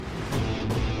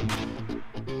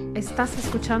Estás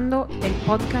escuchando el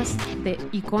podcast de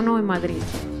Icono en Madrid,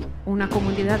 una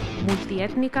comunidad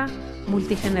multiétnica,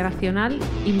 multigeneracional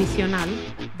y misional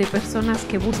de personas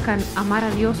que buscan amar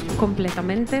a Dios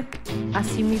completamente, a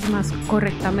sí mismas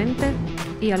correctamente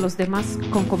y a los demás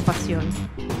con compasión.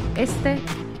 Este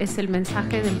es el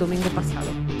mensaje del domingo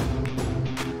pasado.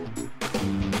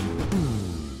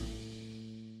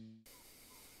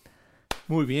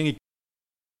 Muy bien, y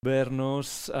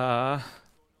vernos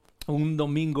un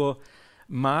domingo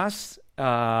más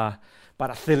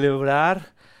para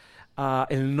celebrar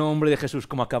el nombre de Jesús,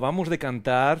 como acabamos de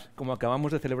cantar, como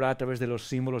acabamos de celebrar a través de los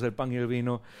símbolos del pan y el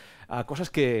vino, cosas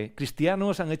que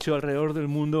cristianos han hecho alrededor del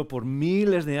mundo por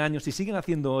miles de años y siguen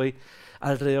haciendo hoy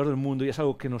alrededor del mundo, y es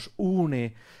algo que nos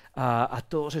une a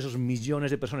todos esos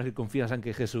millones de personas que confían en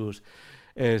que Jesús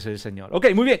es el Señor.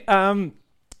 Ok, muy bien.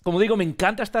 Como digo, me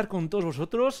encanta estar con todos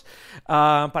vosotros.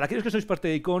 Para aquellos que sois parte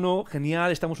de Icono,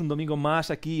 genial, estamos un domingo más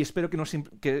aquí. Espero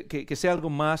que sea algo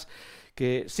más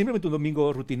que simplemente un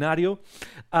domingo rutinario.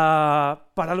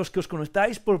 Para los que os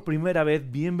conectáis por primera vez,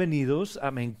 bienvenidos.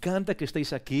 Me encanta que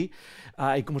estéis aquí.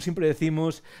 Y como siempre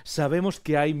decimos, sabemos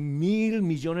que hay 1.000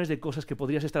 millones de cosas que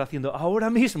podrías estar haciendo ahora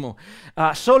mismo.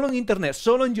 Solo en Internet,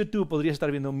 solo en YouTube podrías estar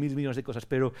viendo 1.000 millones de cosas.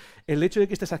 Pero el hecho de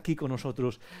que estés aquí con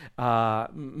nosotros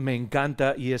me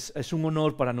encanta y es un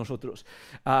honor para nosotros.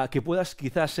 Que puedas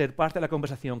quizás ser parte de la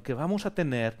conversación que vamos a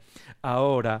tener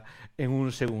ahora en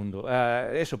un segundo.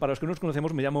 Para los que no nos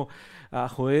conocemos, me llamo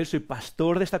Joel, soy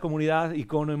pastor de esta comunidad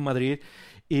Icono en Madrid,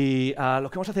 y lo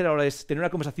que vamos a hacer ahora es tener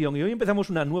una conversación, y hoy empezamos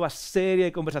una nueva serie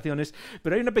de conversaciones,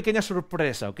 pero hay una pequeña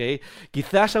sorpresa, ¿ok?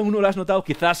 Quizás aún no lo has notado,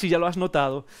 quizás sí ya lo has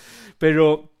notado,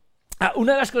 pero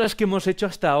una de las cosas que hemos hecho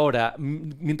hasta ahora,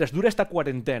 mientras dura esta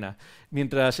cuarentena,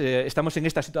 mientras estamos en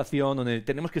esta situación donde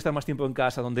tenemos que estar más tiempo en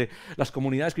casa, donde las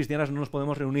comunidades cristianas no nos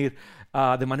podemos reunir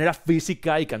de manera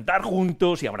física y cantar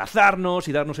juntos y abrazarnos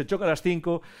y darnos el choque a las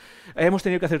 5, hemos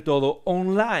tenido que hacer todo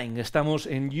online. Estamos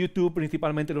en YouTube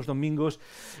principalmente los domingos.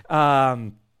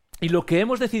 Y lo que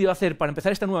hemos decidido hacer para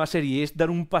empezar esta nueva serie es dar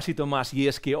un pasito más, y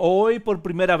es que hoy por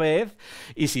primera vez,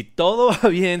 y si todo va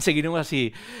bien, seguiremos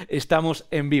así, estamos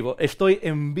en vivo. Estoy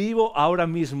en vivo ahora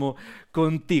mismo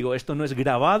contigo. Esto no es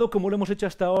grabado como lo hemos hecho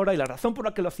hasta ahora, y la razón por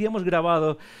la que lo hacíamos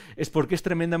grabado es porque es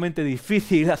tremendamente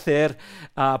difícil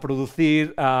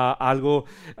producir algo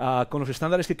con los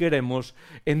estándares que queremos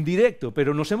en directo,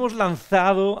 pero nos hemos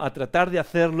lanzado a tratar de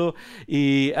hacerlo,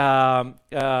 y la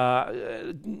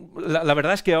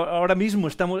verdad es que ahora mismo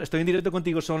estoy en directo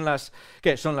contigo, son las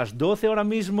 12 ahora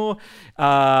mismo,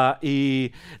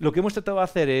 y lo que hemos tratado de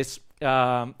hacer es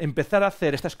empezar a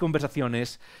hacer estas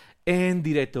conversaciones en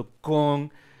directo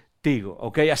contigo,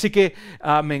 ¿ok? Así que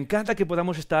me encanta que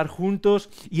podamos estar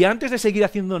juntos, y antes de seguir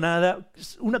haciendo nada,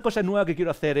 una cosa nueva que quiero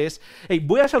hacer es,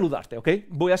 voy a saludarte, ¿ok?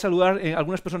 Voy a saludar a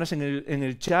algunas personas en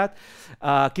el chat.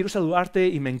 Quiero saludarte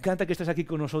y me encanta que estés aquí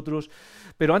con nosotros,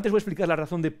 pero antes voy a explicar la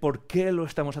razón de por qué lo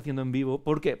estamos haciendo en vivo,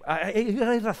 porque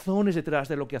hay razones detrás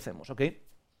de lo que hacemos, ¿ok?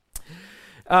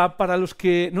 Para los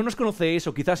que no nos conocéis,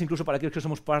 o quizás incluso para aquellos que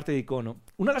somos parte de Icono,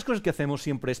 una de las cosas que hacemos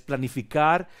siempre es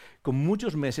planificar con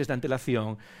muchos meses de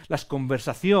antelación las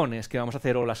conversaciones que vamos a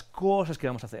hacer o las cosas que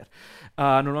vamos a hacer.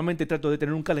 Normalmente trato de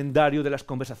tener un calendario de las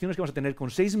conversaciones que vamos a tener con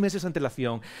 6 meses de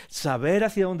antelación, saber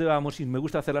hacia dónde vamos, y me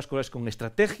gusta hacer las cosas con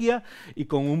estrategia y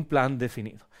con un plan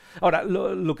definido. Ahora,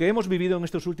 lo que hemos vivido en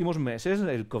estos últimos meses,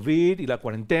 el COVID y la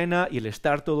cuarentena y el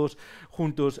estar todos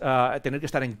juntos, tener que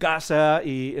estar en casa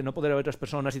y no poder ver a otras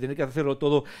personas y tener que hacerlo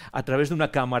todo a través de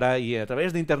una cámara y a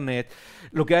través de Internet,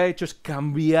 lo que ha hecho es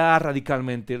cambiar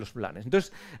radicalmente los planes.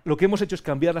 Entonces, lo que hemos hecho es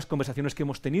cambiar las conversaciones que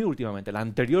hemos tenido últimamente. La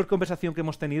anterior conversación que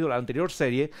hemos tenido, la anterior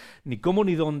serie, Ni cómo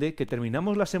ni dónde, que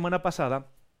terminamos la semana pasada,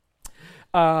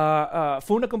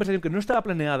 fue una conversación que no estaba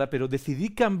planeada, pero decidí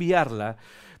cambiarla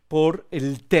por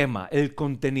el tema, el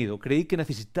contenido. Creí que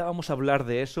necesitábamos hablar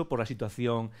de eso por la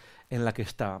situación en la que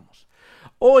estábamos.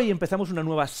 Hoy empezamos una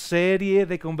nueva serie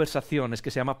de conversaciones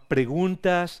que se llama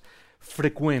Preguntas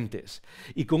Frecuentes.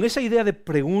 Y con esa idea de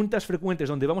preguntas frecuentes,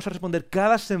 donde vamos a responder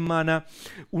cada semana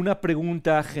una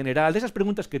pregunta general, de esas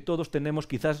preguntas que todos tenemos,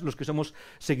 quizás los que somos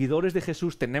seguidores de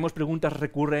Jesús tenemos preguntas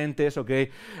recurrentes, ¿ok?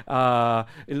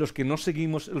 Los que no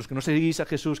seguís a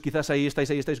Jesús, quizás ahí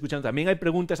estáis escuchando. También hay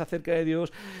preguntas acerca de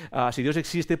Dios, si Dios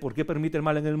existe, ¿por qué permite el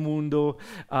mal en el mundo?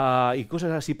 Y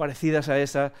cosas así parecidas a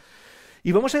esa.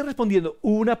 Y vamos a ir respondiendo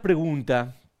una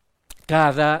pregunta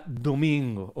cada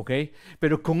domingo, ¿ok?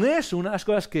 Pero con eso, una de las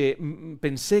cosas que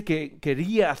pensé que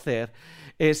quería hacer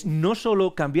es no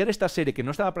solo cambiar esta serie, que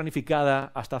no estaba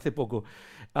planificada hasta hace poco,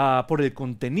 por el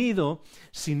contenido,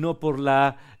 sino por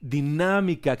la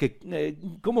dinámica,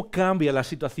 cómo cambia la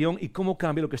situación y cómo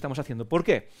cambia lo que estamos haciendo. ¿Por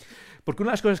qué? Porque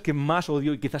una de las cosas que más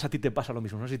odio, y quizás a ti te pasa lo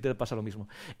mismo, no sé si te pasa lo mismo,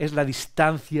 es la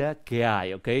distancia que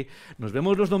hay, ¿ok? Nos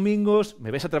vemos los domingos,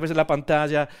 me ves a través de la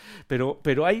pantalla,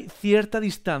 pero hay cierta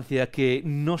distancia que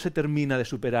no se termina de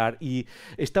superar y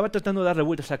estaba tratando de darle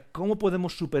vueltas a cómo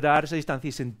podemos superar esa distancia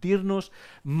y sentirnos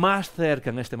más cerca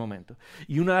en este momento.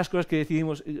 Y una de las cosas que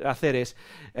decidimos hacer es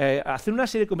hacer una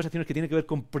serie de conversaciones que tienen que ver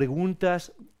con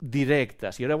preguntas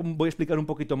directas. Y ahora voy a explicar un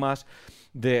poquito más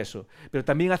de eso. Pero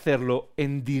también hacerlo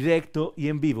en directo y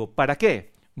en vivo. ¿Para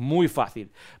qué? Muy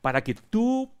fácil. Para que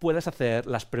tú puedas hacer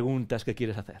las preguntas que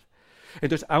quieres hacer.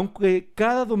 Entonces, aunque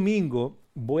cada domingo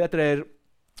voy a traer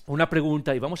una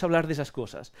pregunta y vamos a hablar de esas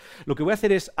cosas, lo que voy a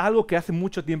hacer es algo que hace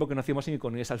mucho tiempo que no hacíamos en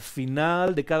Icono, y es al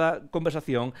final de cada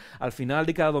conversación, al final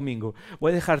de cada domingo,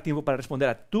 voy a dejar tiempo para responder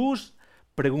a tus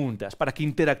preguntas, para que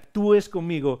interactúes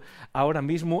conmigo ahora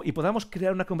mismo y podamos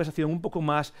crear una conversación un poco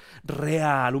más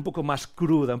real, un poco más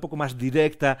cruda, un poco más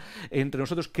directa entre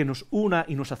nosotros, que nos una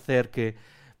y nos acerque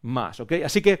más, ¿ok?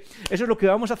 Así que eso es lo que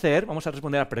vamos a hacer. Vamos a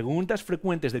responder a preguntas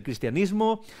frecuentes del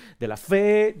cristianismo, de la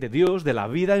fe, de Dios, de la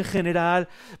vida en general.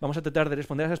 Vamos a tratar de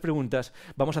responder a esas preguntas.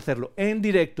 Vamos a hacerlo en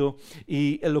directo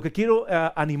y lo que quiero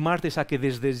animarte es a que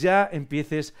desde ya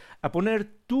empieces a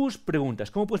poner tus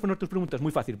preguntas. ¿Cómo puedes poner tus preguntas?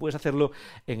 Muy fácil. Puedes hacerlo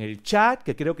en el chat,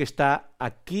 que creo que está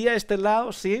aquí a este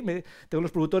lado. Sí, tengo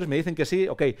los productores, me dicen que sí.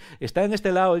 Ok, está en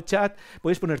este lado el chat.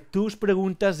 Puedes poner tus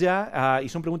preguntas ya y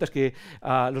son preguntas que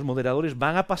los moderadores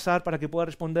van a pasar para que puedas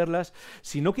responderlas.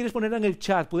 Si no quieres ponerla en el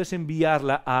chat, puedes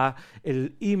enviarla a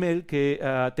el email que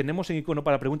tenemos en Icono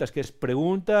para preguntas, que es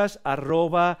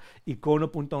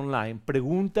preguntas@icono.online.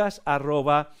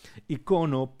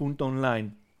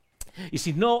 Preguntas@icono.online. Y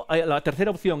si no, la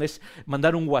tercera opción es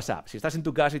mandar un WhatsApp. Si estás en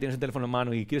tu casa y tienes el teléfono en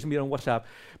mano y quieres enviar un WhatsApp,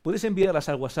 puedes enviarlas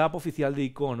al WhatsApp oficial de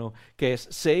Icono, que es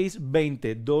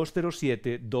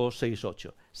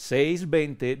 620-207-268.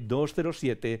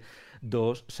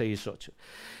 620-207-268.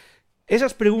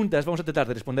 Esas preguntas vamos a tratar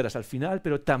de responderlas al final,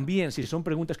 pero también si son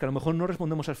preguntas que a lo mejor no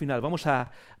respondemos al final, vamos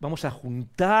a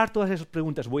juntar todas esas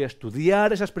preguntas, voy a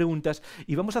estudiar esas preguntas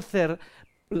y vamos a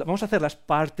hacerlas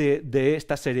parte de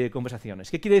esta serie de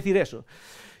conversaciones. ¿Qué quiere decir eso?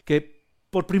 Que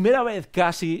por primera vez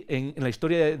casi en la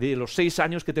historia de los 6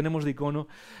 años que tenemos de Icono,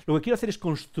 lo que quiero hacer es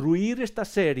construir esta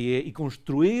serie y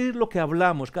construir lo que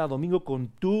hablamos cada domingo con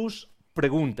tus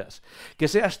preguntas. Que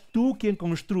seas tú quien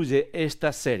construye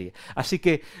esta serie. Así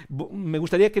que me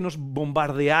gustaría que nos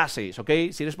bombardeaseis, ¿ok?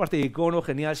 Si eres parte de Icono,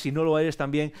 genial. Si no lo eres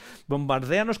también,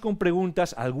 bombardéanos con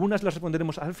preguntas. Algunas las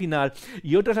responderemos al final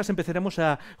y otras las empezaremos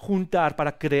a juntar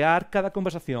para crear cada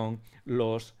conversación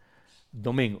los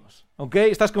domingos. ¿Ok?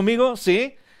 ¿Estás conmigo?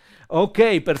 ¿Sí? Ok,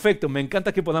 perfecto. Me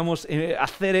encanta que podamos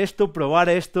hacer esto, probar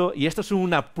esto. Y esto es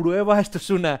una prueba, esto es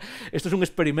un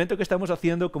experimento que estamos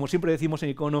haciendo. Como siempre decimos en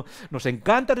Icono, nos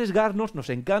encanta arriesgarnos, nos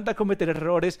encanta cometer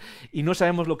errores y no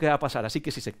sabemos lo que va a pasar. Así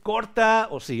que si se corta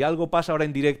o si algo pasa ahora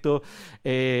en directo,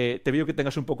 te pido que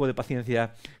tengas un poco de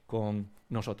paciencia con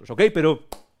nosotros, ¿ok? Pero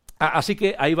así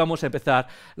que ahí vamos a empezar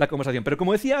la conversación. Pero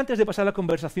como decía antes de pasar a la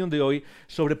conversación de hoy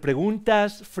sobre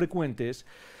preguntas frecuentes,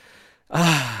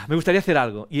 me gustaría hacer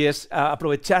algo, y es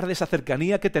aprovechar de esa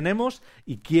cercanía que tenemos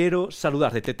y quiero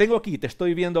saludarte. Te tengo aquí, te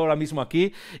estoy viendo ahora mismo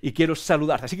aquí y quiero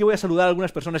saludarte. Así que voy a saludar a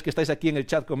algunas personas que estáis aquí en el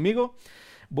chat conmigo.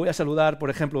 Voy a saludar, por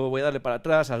ejemplo, voy a darle para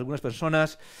atrás a algunas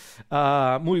personas.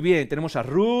 Muy bien, tenemos a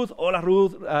Ruth. Hola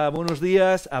Ruth, buenos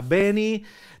días. A Benny.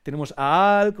 Tenemos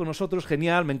a Al con nosotros,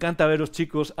 genial, me encanta veros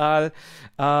chicos. Al,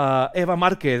 Eva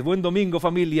Márquez, buen domingo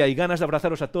familia y ganas de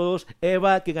abrazaros a todos.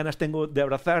 Eva, qué ganas tengo de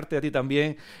abrazarte a ti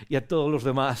también y a todos los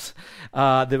demás,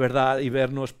 de verdad, y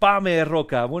vernos. Pame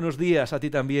Roca, buenos días a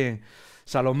ti también.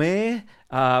 Salomé,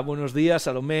 buenos días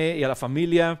Salomé y a la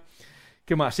familia.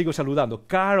 ¿Qué más? Sigo saludando.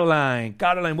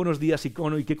 Caroline, buenos días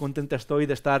Icono y qué contenta estoy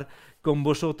de estar con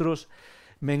vosotros.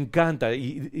 Me encanta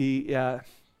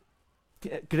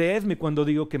creedme cuando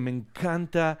digo que me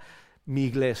encanta mi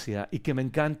iglesia y que me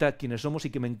encanta quienes somos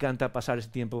y que me encanta pasar ese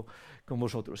tiempo con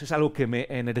vosotros. Es algo que me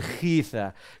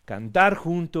energiza, cantar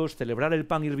juntos, celebrar el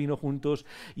pan y el vino juntos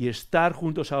y estar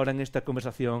juntos ahora en esta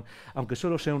conversación, aunque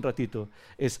solo sea un ratito,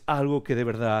 es algo que de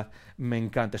verdad me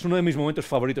encanta. Es uno de mis momentos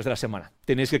favoritos de la semana,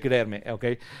 tenéis que creerme, ¿ok?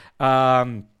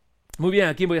 Muy bien,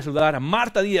 aquí voy a saludar a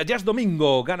Marta Díaz, ya es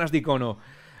domingo, ganas de Icono.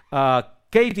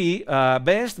 Katie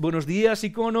Best, buenos días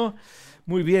Icono.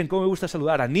 Muy bien, cómo me gusta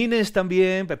saludar a Nines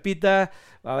también, Pepita,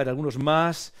 a ver, algunos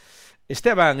más.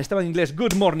 Esteban Inglés,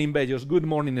 good morning, bellos, good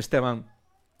morning, Esteban.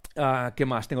 ¿Qué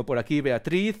más tengo por aquí?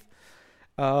 Beatriz.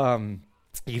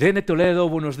 Irene Toledo,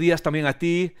 buenos días también a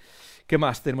ti. ¿Qué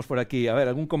más tenemos por aquí? A ver,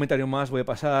 algún comentario más voy a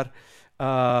pasar.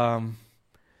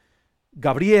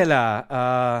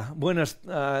 Gabriela, buenas,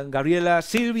 Gabriela.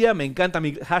 Silvia, me encanta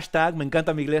hashtag, me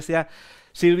encanta mi iglesia.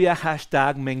 Silvia,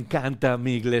 hashtag, me encanta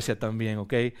mi iglesia también,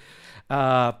 ¿ok?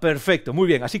 Perfecto, muy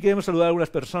bien. Así que queremos saludar a algunas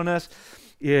personas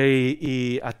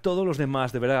y a todos los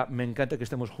demás. De verdad, me encanta que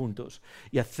estemos juntos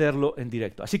y hacerlo en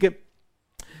directo. Así que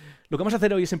lo que vamos a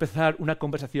hacer hoy es empezar una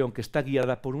conversación que está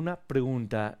guiada por una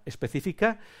pregunta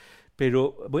específica,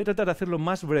 pero voy a tratar de hacerlo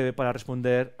más breve para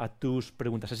responder a tus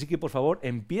preguntas. Así que, por favor,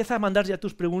 empieza a mandar ya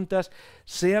tus preguntas,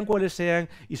 sean cuales sean,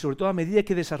 y sobre todo a medida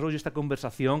que desarrollo esta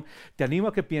conversación, te animo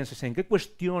a que pienses en qué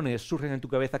cuestiones surgen en tu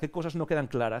cabeza, qué cosas no quedan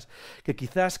claras, que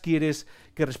quizás quieres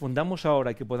que respondamos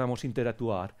ahora y que podamos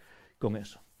interactuar con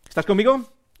eso. ¿Estás conmigo?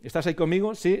 ¿Estás ahí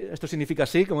conmigo? Sí, esto significa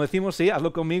sí, como decimos, sí,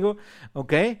 hazlo conmigo,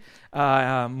 ¿ok?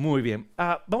 Muy bien.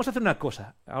 Vamos a hacer una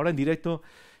cosa, ahora en directo.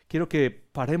 Quiero que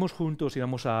paremos juntos y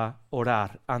vamos a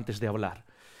orar antes de hablar.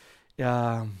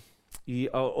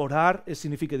 Orar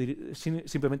significa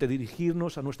simplemente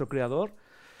dirigirnos a nuestro Creador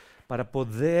para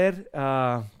poder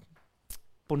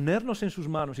ponernos en sus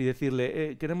manos y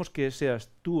decirle, queremos que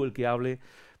seas tú el que hable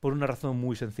por una razón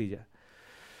muy sencilla.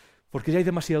 Porque ya hay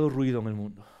demasiado ruido en el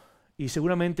mundo. Y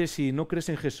seguramente si no crees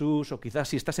en Jesús o quizás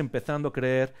si estás empezando a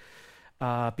creer,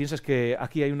 piensas que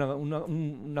aquí hay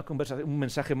una conversación, un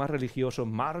mensaje más religioso,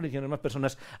 más religiones, más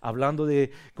personas hablando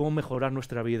de cómo mejorar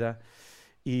nuestra vida.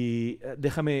 Y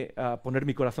déjame poner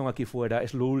mi corazón aquí fuera,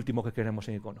 es lo último que queremos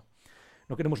en Icono.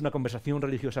 No queremos una conversación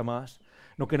religiosa más,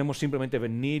 no queremos simplemente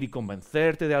venir y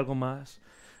convencerte de algo más.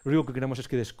 Lo único que queremos es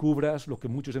que descubras lo que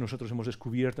muchos de nosotros hemos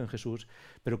descubierto en Jesús,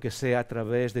 pero que sea a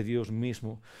través de Dios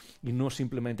mismo y no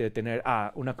simplemente de tener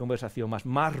una conversación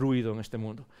más ruido en este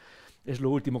mundo. Es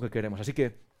lo último que queremos. Así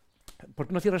que, ¿por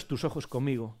qué no cierras tus ojos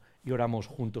conmigo y oramos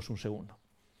juntos un segundo?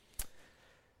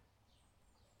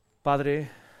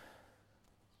 Padre,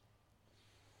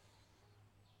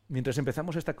 mientras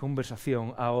empezamos esta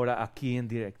conversación ahora aquí en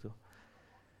directo,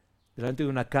 delante de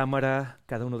una cámara,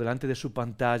 cada uno delante de su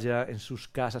pantalla, en sus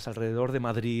casas, alrededor de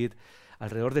Madrid,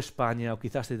 alrededor de España o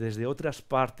quizás desde otras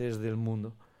partes del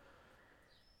mundo,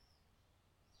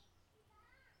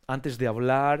 antes de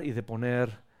hablar y de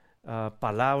poner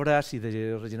palabras y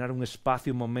de rellenar un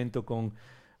espacio, un momento con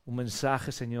un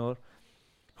mensaje, Señor,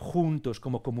 juntos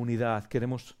como comunidad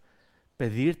queremos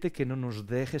pedirte que no nos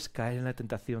dejes caer en la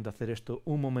tentación de hacer esto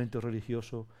un momento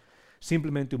religioso,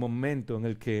 simplemente un momento en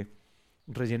el que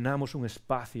rellenamos un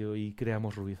espacio y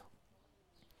creamos ruido.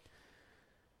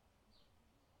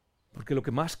 Porque lo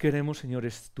que más queremos, Señor,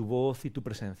 es tu voz y tu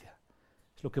presencia.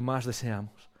 Es lo que más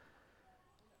deseamos.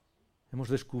 Hemos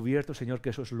descubierto, Señor, que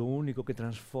eso es lo único que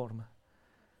transforma.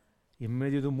 Y en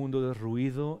medio de un mundo de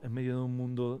ruido, en medio de un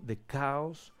mundo de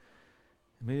caos,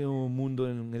 en medio de un mundo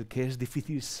en el que es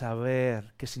difícil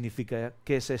saber qué significa,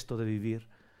 qué es esto de vivir,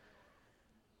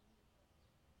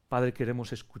 Padre,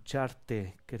 queremos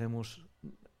escucharte, queremos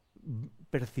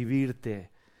percibirte,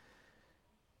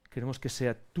 queremos que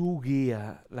sea tu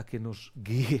guía la que nos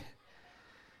guíe.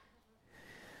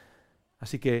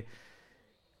 Así que,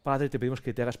 Padre, te pedimos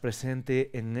que te hagas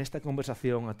presente en esta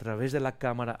conversación a través de la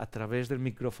cámara, a través del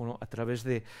micrófono, a través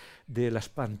de las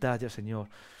pantallas, Señor.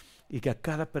 Y que a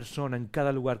cada persona, en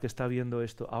cada lugar que está viendo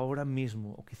esto, ahora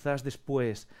mismo o quizás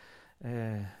después,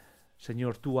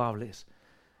 Señor, tú hables.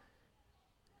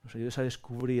 Nos ayudes a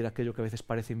descubrir aquello que a veces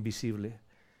parece invisible.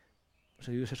 Nos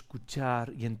ayudes a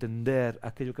escuchar y entender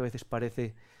aquello que a veces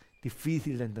parece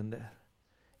difícil de entender.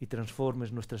 Y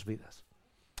transformes nuestras vidas.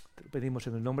 Te lo pedimos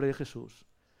en el nombre de Jesús.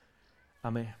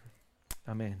 Amén.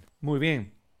 Amén. Muy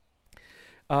bien.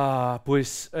 Lo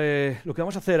que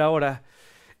vamos a hacer ahora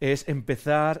es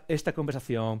empezar esta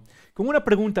conversación con una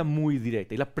pregunta muy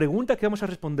directa. Y la pregunta que vamos a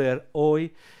responder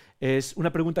hoy es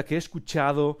una pregunta que he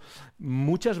escuchado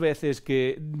muchas veces,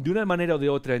 que de una manera o de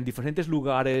otra, en diferentes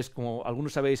lugares, como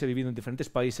algunos sabéis, he vivido en diferentes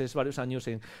países, varios años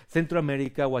en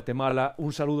Centroamérica, Guatemala.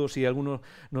 Un saludo si algunos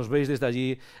nos veis desde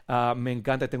allí. Me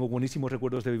encanta, tengo buenísimos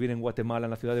recuerdos de vivir en Guatemala,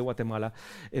 en la ciudad de Guatemala,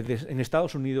 en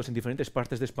Estados Unidos, en diferentes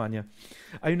partes de España.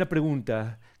 Hay una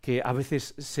pregunta que a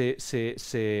veces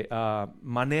se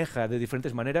maneja de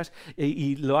diferentes maneras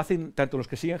y lo hacen tanto los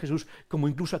que siguen a Jesús como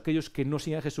incluso aquellos que no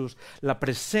siguen a Jesús, la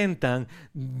presentan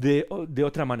de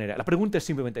otra manera. La pregunta es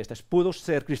simplemente esta: ¿puedo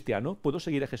ser cristiano? ¿Puedo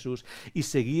seguir a Jesús y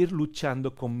seguir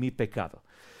luchando con mi pecado?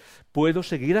 ¿Puedo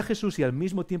seguir a Jesús y al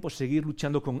mismo tiempo seguir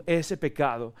luchando con ese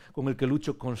pecado con el que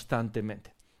lucho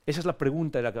constantemente? Esa es la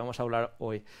pregunta de la que vamos a hablar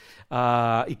hoy.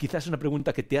 Y quizás es una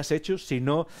pregunta que te has hecho, si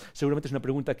no, seguramente es una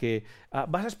pregunta que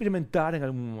vas a experimentar en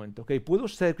algún momento. ¿Okay? ¿Puedo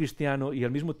ser cristiano y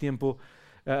al mismo tiempo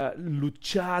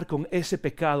luchar con ese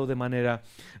pecado de manera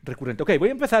recurrente? Ok, voy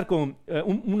a empezar con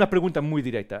una pregunta muy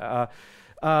directa.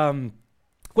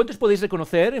 ¿Cuántos podéis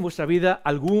reconocer en vuestra vida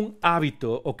algún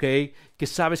hábito, ¿ok?, que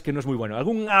sabes que no es muy bueno?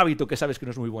 Algún hábito que sabes que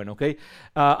no es muy bueno, ¿ok?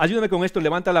 Ayúdame con esto,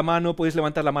 levanta la mano, puedes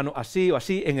levantar la mano así o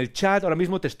así, en el chat, ahora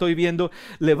mismo te estoy viendo.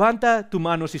 Levanta tu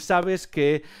mano si sabes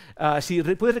que,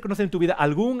 puedes reconocer en tu vida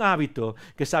algún hábito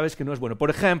que sabes que no es bueno. Por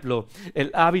ejemplo,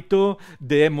 el hábito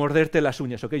de morderte las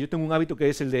uñas, ¿ok? Yo tengo un hábito que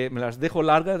es el de, me las dejo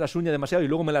largas, las uñas demasiado, y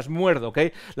luego me las muerdo, ¿ok?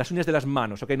 Las uñas de las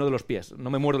manos, ¿ok? No de los pies,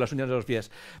 no me muerdo las uñas de los pies,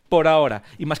 por ahora,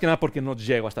 y más que nada porque no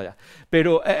llego hasta allá.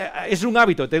 Pero es un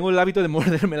hábito, tengo el hábito de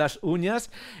morderme las uñas,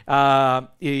 la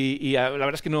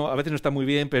verdad es que no, a veces no está muy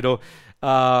bien, pero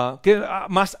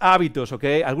más hábitos, ¿ok?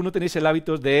 ¿Alguno tenéis el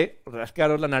hábito de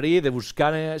rascaros la nariz, de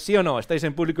buscar, sí o no? Estáis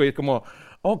en público y es como,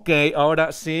 ok,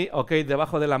 ahora sí, ok,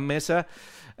 debajo de la mesa.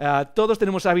 Todos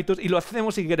tenemos hábitos y lo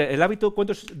hacemos sin querer. El hábito,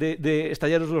 ¿cuántos de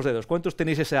estallaros los dedos? ¿Cuántos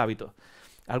tenéis ese hábito?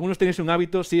 Algunos tenéis un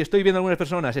hábito, sí, estoy viendo algunas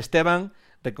personas. Esteban,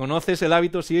 ¿reconoces el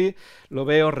hábito? Sí, lo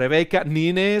veo. Rebeca,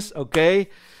 Nines, ok.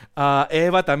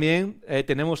 Eva también,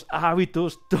 tenemos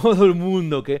hábitos, todo el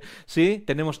mundo, sí,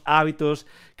 tenemos hábitos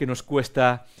que nos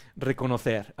cuesta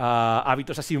reconocer.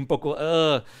 Hábitos así un poco,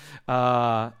 el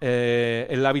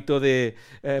hábito de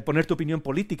poner tu opinión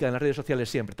política en las redes sociales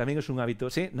siempre, también es un hábito,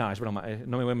 ¿sí? No, es broma,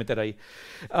 no me voy a meter ahí.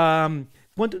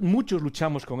 Muchos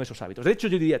luchamos con esos hábitos, de hecho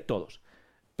yo diría todos.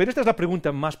 Pero esta es la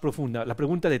pregunta más profunda, la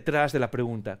pregunta detrás de la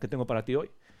pregunta que tengo para ti hoy.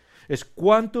 Es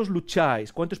 ¿cuántos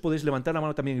lucháis? ¿Cuántos podéis levantar la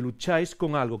mano también y lucháis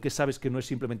con algo que sabes que no es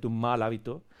simplemente un mal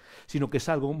hábito, sino que es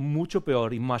algo mucho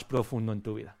peor y más profundo en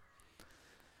tu vida?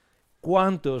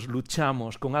 ¿Cuántos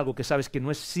luchamos con algo que sabes que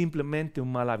no es simplemente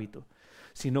un mal hábito,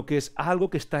 sino que es algo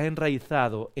que está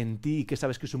enraizado en ti y que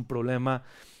sabes que es un problema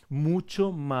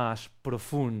mucho más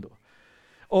profundo?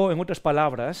 O en otras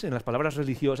palabras, en las palabras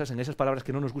religiosas, en esas palabras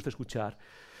que no nos gusta escuchar,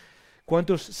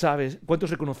 ¿cuántos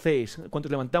reconocéis,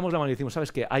 cuántos levantamos la mano y decimos,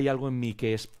 sabes que hay algo en mí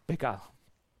que es pecado?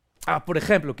 Por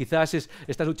ejemplo, quizás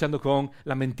estás luchando con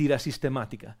la mentira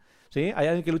sistemática. ¿Sí? Hay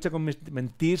alguien que lucha con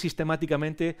mentir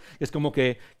sistemáticamente, es como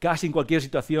que casi en cualquier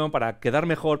situación, para quedar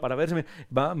mejor, para verse,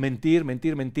 va a mentir,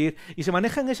 y se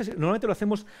maneja normalmente lo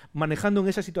hacemos manejando en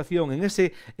esa situación, en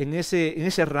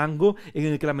ese rango en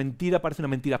el que la mentira parece una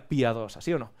mentira piadosa,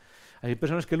 ¿sí o no? Hay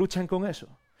personas que luchan con eso.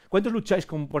 ¿Cuántos lucháis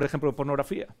con, por ejemplo,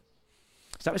 pornografía?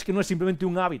 Sabes que no es simplemente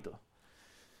un hábito,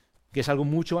 que es algo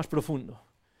mucho más profundo,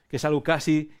 que es algo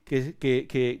casi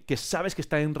que sabes que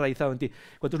está enraizado en ti.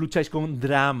 ¿Cuántos lucháis con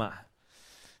drama?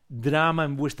 Drama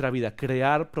en vuestra vida,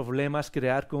 crear problemas,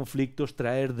 crear conflictos,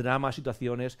 traer drama a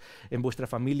situaciones. En vuestra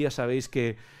familia sabéis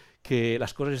que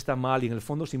las cosas están mal y en el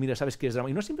fondo si miras sabes que es drama.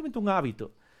 Y no es simplemente un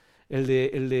hábito el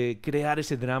de crear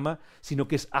ese drama, sino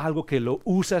que es algo que lo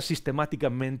usas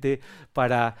sistemáticamente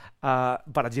para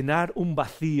llenar un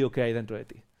vacío que hay dentro de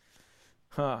ti.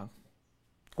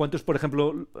 ¿Cuántos, por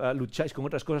ejemplo, lucháis con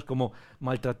otras cosas como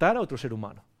maltratar a otro ser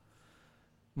humano?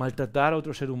 Maltratar a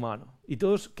otro ser humano. Y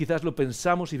todos quizás lo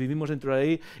pensamos y vivimos dentro de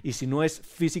ahí, y si no es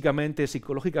físicamente,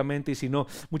 psicológicamente, y si no,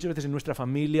 muchas veces en nuestra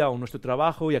familia o en nuestro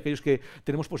trabajo, y aquellos que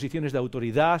tenemos posiciones de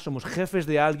autoridad, somos jefes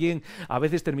de alguien, a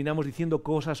veces terminamos diciendo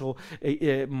cosas o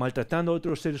maltratando a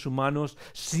otros seres humanos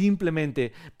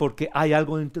simplemente porque hay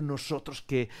algo entre nosotros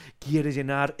que quiere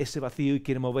llenar ese vacío y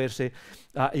quiere moverse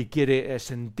y quiere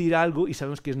sentir algo, y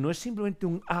sabemos que no es simplemente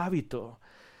un hábito,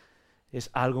 es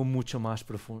algo mucho más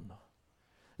profundo.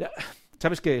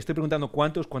 ¿Sabes qué? Estoy preguntando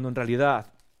cuántos cuando en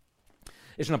realidad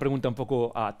es una pregunta un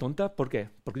poco tonta. ¿Por qué?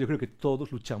 Porque yo creo que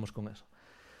todos luchamos con eso.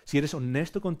 Si eres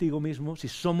honesto contigo mismo, si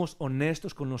somos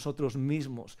honestos con nosotros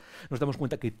mismos, nos damos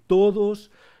cuenta que todos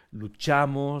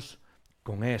luchamos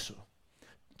con eso.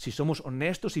 Si somos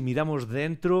honestos y miramos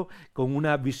dentro con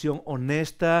una visión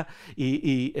honesta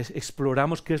y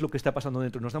exploramos qué es lo que está pasando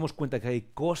dentro, nos damos cuenta que hay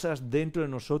cosas dentro de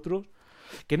nosotros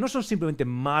que no son simplemente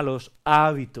malos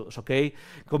hábitos, ¿ok?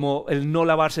 Como el no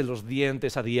lavarse los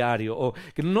dientes a diario, o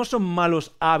que no son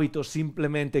malos hábitos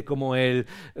simplemente como el,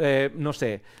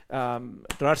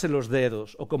 trarse los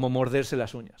dedos, o como morderse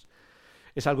las uñas.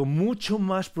 Es algo mucho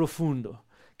más profundo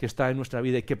que está en nuestra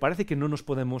vida y que parece que no nos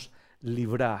podemos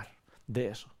librar de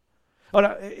eso.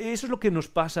 Ahora, eso es lo que nos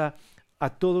pasa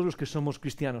a todos los que somos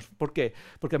cristianos. ¿Por qué?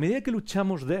 Porque a medida que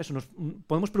luchamos de eso,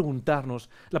 podemos preguntarnos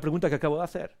la pregunta que acabo de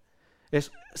hacer.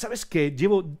 ¿Sabes qué?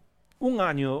 Llevo 1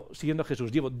 año siguiendo a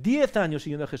Jesús, llevo 10 años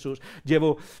siguiendo a Jesús,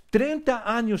 llevo 30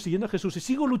 años siguiendo a Jesús y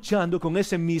sigo luchando con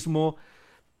ese mismo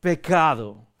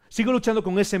pecado. Sigo luchando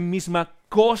con esa misma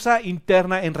cosa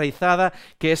interna enraizada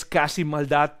que es casi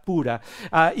maldad pura.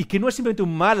 Y que no es simplemente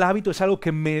un mal hábito, es algo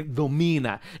que me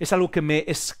domina, es algo que me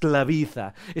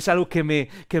esclaviza, es algo que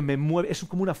me mueve, es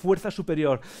como una fuerza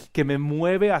superior que me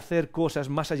mueve a hacer cosas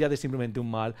más allá de simplemente un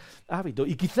mal hábito.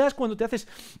 Y quizás cuando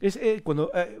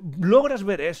cuando logras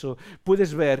ver eso,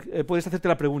 puedes hacerte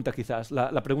la pregunta quizás,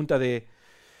 la pregunta de,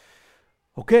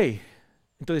 ok,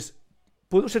 entonces,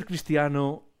 ¿puedo ser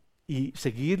cristiano y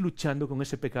seguir luchando con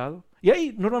ese pecado? Y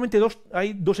hay normalmente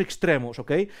hay dos extremos,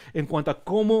 ¿ok? En cuanto a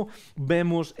cómo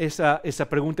vemos esa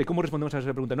pregunta y cómo respondemos a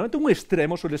esa pregunta. Normalmente un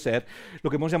extremo suele ser lo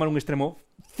que podemos llamar un extremo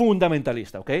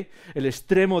fundamentalista, ¿ok? El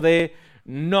extremo de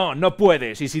no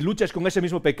puedes. Y si luchas con ese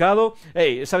mismo pecado,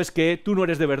 hey, ¿sabes qué? Tú no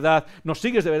eres de verdad, no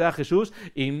sigues de verdad a Jesús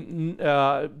y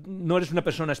no eres una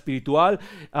persona espiritual.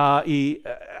 Y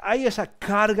hay esa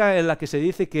carga en la que se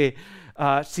dice que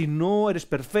si no eres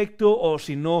perfecto o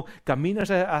si no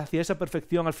caminas hacia esa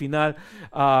perfección al final,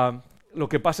 lo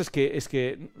que pasa es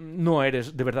que no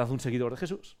eres de verdad un seguidor de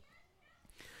Jesús.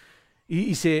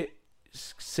 Y se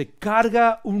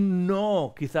carga un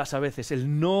no, quizás a veces,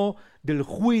 el no del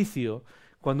juicio,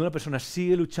 cuando una persona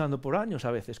sigue luchando por años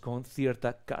a veces con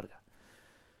cierta carga.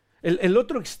 El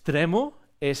otro extremo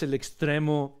es el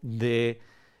extremo de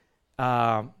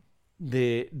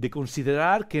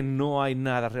considerar que no hay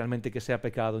nada realmente que sea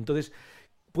pecado. Entonces,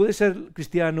 ¿puedes ser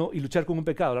cristiano y luchar con un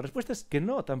pecado? La respuesta es que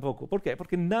no, tampoco. ¿Por qué?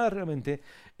 Porque nada realmente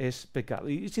es pecado.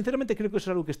 Y sinceramente creo que eso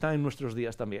es algo que está en nuestros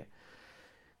días también.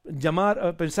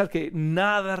 Pensar que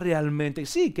nada realmente...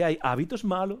 Sí, que hay hábitos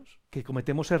malos, que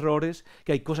cometemos errores,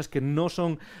 que hay cosas que no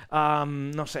son...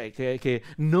 que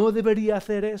no debería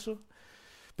hacer eso.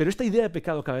 Pero esta idea de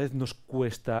pecado cada vez nos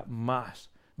cuesta más.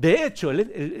 De hecho,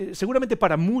 seguramente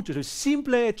para muchos, el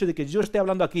simple hecho de que yo esté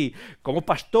hablando aquí como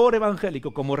pastor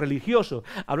evangélico, como religioso,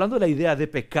 hablando de la idea de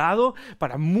pecado,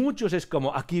 para muchos es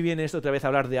como, aquí viene esto otra vez a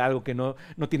hablar de algo que no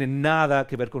tiene nada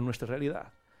que ver con nuestra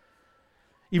realidad.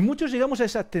 Y muchos llegamos a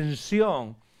esa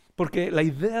tensión, porque la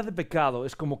idea de pecado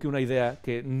es como que una idea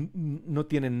que no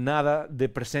tiene nada de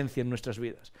presencia en nuestras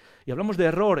vidas. Y hablamos de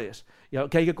errores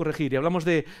que hay que corregir, y hablamos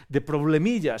de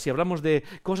problemillas, y hablamos de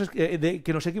cosas que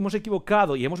nos hemos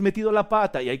equivocado, y hemos metido la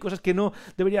pata, y hay cosas que no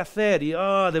debería hacer, y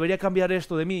debería cambiar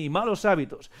esto de mí, y malos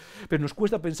hábitos. Pero nos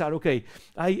cuesta pensar, ok,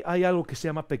 hay algo que se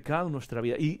llama pecado en nuestra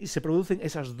vida, y se producen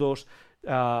esas dos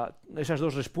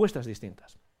respuestas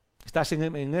distintas. ¿Estás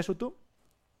en eso tú?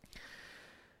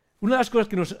 Una de las cosas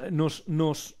que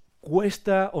nos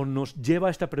cuesta o nos lleva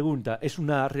a esta pregunta es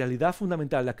una realidad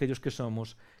fundamental de aquellos que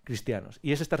somos cristianos.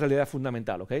 Y es esta realidad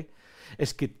fundamental, ¿ok?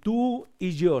 Es que tú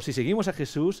y yo, si seguimos a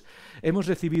Jesús, hemos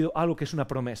recibido algo que es una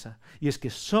promesa. Y es que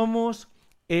somos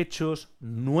hechos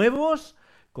nuevos,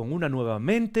 con una nueva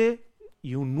mente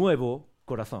y un nuevo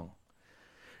corazón.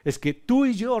 Es que tú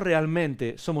y yo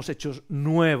realmente somos hechos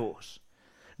nuevos.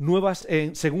 Nuevas,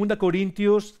 en 2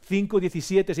 Corintios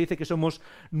 5:17 se dice que somos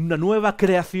una nueva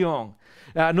creación.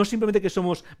 No simplemente que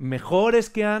somos mejores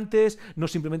que antes, no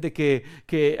simplemente que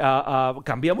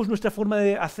cambiamos nuestra forma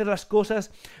de hacer las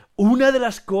cosas. Una de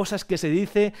las cosas que se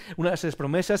dice, una de esas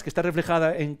promesas que está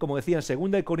reflejada en, como decía,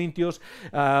 en 2 Corintios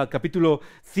capítulo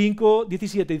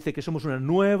 5:17, dice que somos una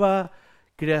nueva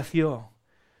creación.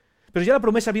 Pero ya la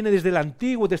promesa viene desde el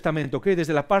Antiguo Testamento, ¿okay?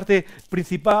 Desde la parte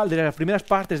principal, de las primeras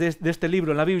partes de este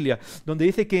libro en la Biblia, donde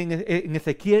dice que en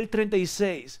Ezequiel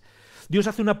 36 Dios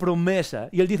hace una promesa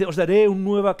y Él dice, os daré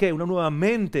una nueva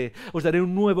mente, os daré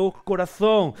un nuevo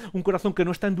corazón, un corazón que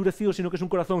no está endurecido, sino que es un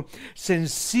corazón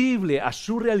sensible a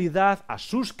su realidad, a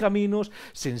sus caminos,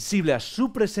 sensible a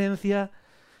su presencia.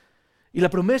 Y la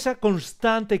promesa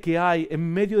constante que hay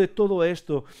en medio de todo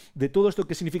esto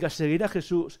que significa seguir a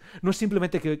Jesús, no es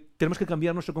simplemente que tenemos que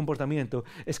cambiar nuestro comportamiento,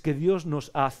 es que Dios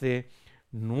nos hace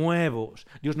nuevos,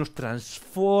 Dios nos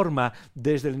transforma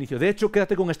desde el inicio. De hecho,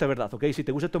 quédate con esta verdad, ¿ok? Si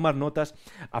te gusta tomar notas,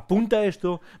 apunta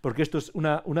esto, porque esto es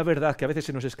una verdad que a veces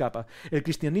se nos escapa. El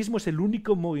cristianismo es el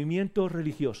único movimiento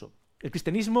religioso. El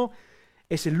cristianismo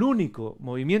es el único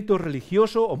movimiento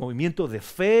religioso o movimiento de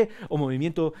fe o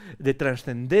movimiento de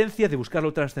trascendencia, de buscar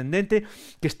lo trascendente,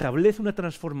 que establece una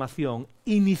transformación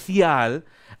inicial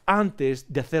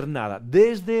antes de hacer nada,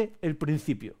 desde el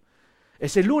principio.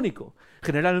 Es el único.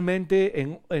 Generalmente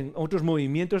en otros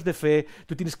movimientos de fe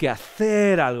tú tienes que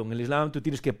hacer algo. En el Islam tú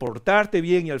tienes que portarte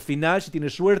bien y al final, si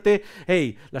tienes suerte,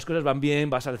 hey, las cosas van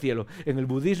bien, vas al cielo. En el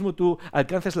budismo tú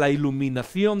alcanzas la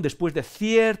iluminación después de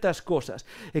ciertas cosas.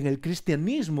 En el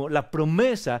cristianismo la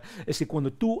promesa es que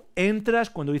cuando tú entras,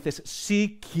 cuando dices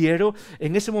sí quiero,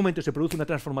 en ese momento se produce una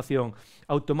transformación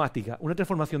automática, una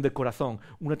transformación de corazón,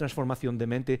 una transformación de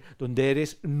mente donde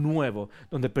eres nuevo,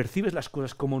 donde percibes las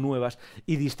cosas como nuevas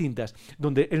y distintas,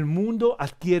 donde el mundo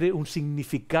adquiere un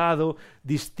significado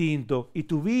distinto y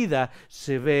tu vida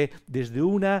se ve desde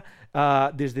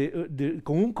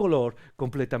con un color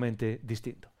completamente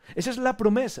distinto. Esa es la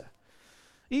promesa.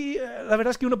 Y la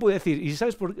verdad es que uno puede decir, y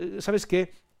 ¿sabes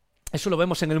qué? Eso lo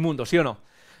vemos en el mundo, ¿sí o no?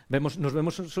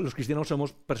 Los cristianos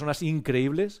somos personas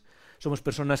increíbles, somos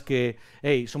personas que,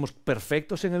 somos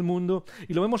perfectos en el mundo,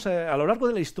 y lo vemos a lo largo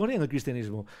de la historia en el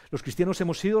cristianismo. Los cristianos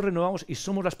hemos sido renovados y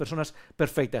somos las personas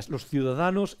perfectas, los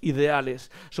ciudadanos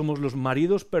ideales, somos los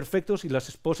maridos perfectos y las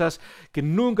esposas que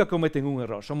nunca cometen un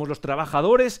error, somos los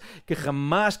trabajadores que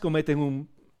jamás cometen un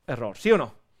error, ¿sí o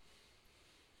no?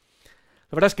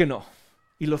 La verdad es que no.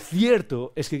 Y lo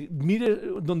cierto es que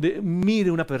donde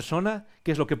mire una persona,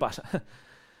 ¿qué es lo que pasa?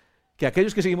 Que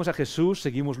aquellos que seguimos a Jesús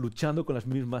seguimos luchando con las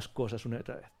mismas cosas una y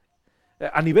otra vez.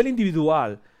 A nivel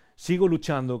individual, sigo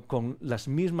luchando con las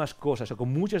mismas cosas o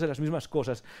con muchas de las mismas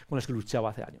cosas con las que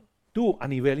luchaba hace años. Tú, a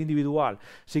nivel individual,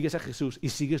 sigues a Jesús y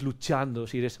sigues luchando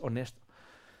si eres honesto.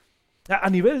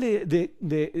 A nivel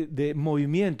de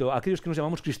movimiento, aquellos que nos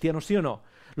llamamos cristianos, ¿sí o no?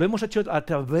 Lo hemos hecho a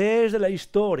través de la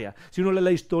historia. Si uno lee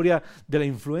la historia de la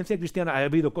influencia cristiana, ha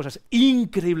habido cosas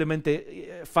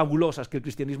increíblemente fabulosas que el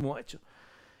cristianismo ha hecho.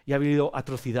 Y ha habido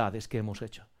atrocidades que hemos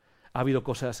hecho. Ha habido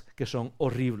cosas que son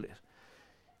horribles.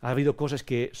 Ha habido cosas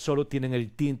que solo tienen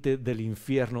el tinte del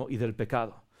infierno y del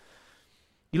pecado.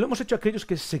 Y lo hemos hecho aquellos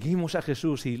que seguimos a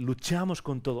Jesús y luchamos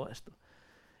con todo esto.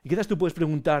 Y quizás tú puedes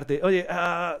preguntarte, oye,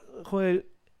 Joel,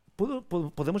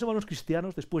 ¿podemos llamarnos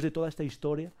cristianos después de toda esta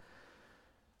historia?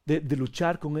 De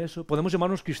luchar con eso. ¿Podemos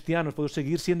llamarnos cristianos? ¿Puedo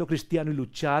seguir siendo cristiano y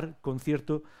luchar con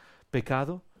cierto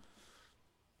pecado?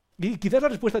 Y quizás la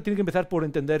respuesta tiene que empezar por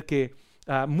entender que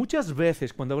muchas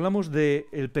veces cuando hablamos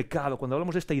del pecado, cuando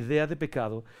hablamos de esta idea de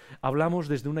pecado, hablamos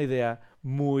desde una idea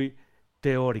muy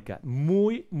teórica,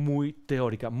 muy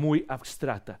teórica, muy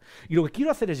abstracta. Y lo que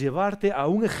quiero hacer es llevarte a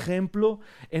un ejemplo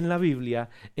en la Biblia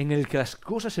en el que las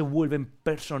cosas se vuelven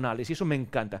personales, y eso me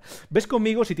encanta. ¿Ves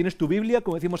conmigo? Si tienes tu Biblia,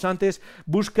 como decimos antes,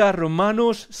 busca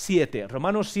Romanos 7.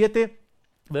 Romanos 7,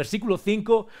 versículo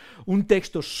 5, un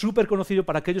texto súper conocido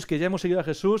para aquellos que ya hemos seguido a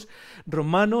Jesús.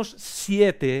 Romanos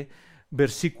 7,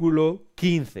 versículo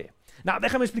 15.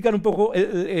 Déjame explicar un poco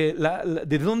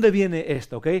de dónde viene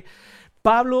esto, ¿ok?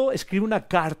 Pablo escribe una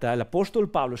carta, el apóstol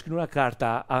Pablo escribe una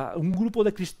carta a un grupo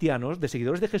de cristianos, de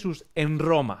seguidores de Jesús en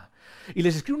Roma. Y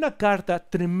les escribe una carta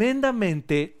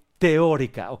tremendamente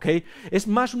teórica, ¿ok? Es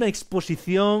más una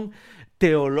exposición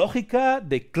teológica,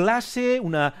 de clase,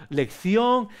 una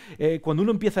lección. Cuando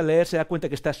uno empieza a leer se da cuenta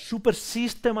que está súper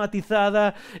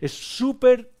sistematizada, es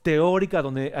súper teórica,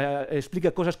 donde explica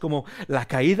cosas como la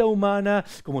caída humana,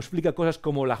 como explica cosas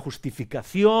como la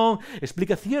justificación,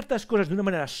 explica ciertas cosas de una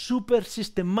manera súper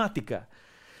sistemática.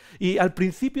 Y al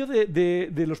principio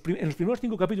en los primeros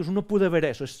 5 capítulos uno puede ver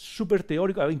eso, es súper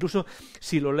teórico, incluso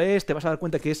si lo lees te vas a dar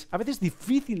cuenta que es a veces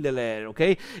difícil de leer, ¿ok?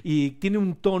 Y tiene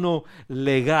un tono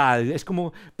legal, es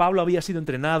como Pablo había sido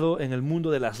entrenado en el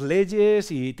mundo de las leyes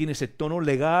y tiene ese tono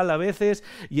legal a veces,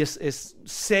 y es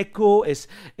seco, es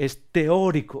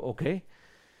teórico, ¿ok?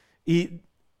 Y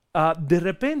de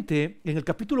repente, en el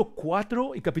capítulo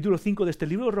 4 y capítulo 5 de este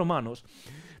libro de Romanos,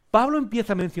 Pablo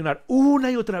empieza a mencionar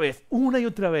una y otra vez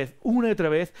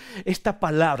esta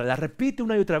palabra, la repite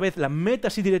una y otra vez, la mete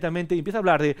así directamente y empieza a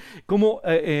hablar de cómo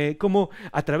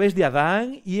a través de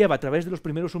Adán y Eva, a través de los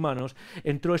primeros humanos,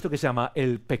 entró esto que se llama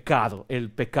el pecado,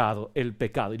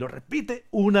 y lo repite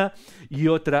una y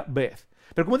otra vez.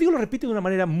 Pero como digo, lo repite de una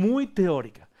manera muy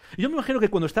teórica. Yo me imagino que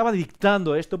cuando estaba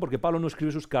dictando esto, porque Pablo no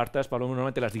escribe sus cartas, Pablo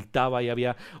normalmente las dictaba y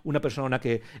había una persona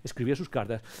que escribía sus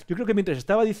cartas, yo creo que mientras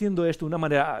estaba diciendo esto de una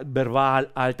manera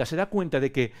verbal, alta, se da cuenta de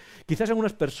que quizás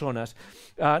algunas personas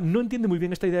no entienden muy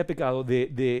bien esta idea de pecado,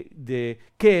 de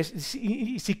qué es,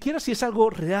 y siquiera si es algo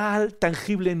real,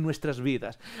 tangible en nuestras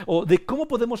vidas, o de cómo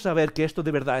podemos saber que esto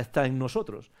de verdad está en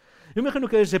nosotros. Yo me imagino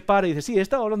que él se para y dice, sí, he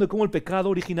estado hablando de cómo el pecado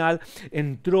original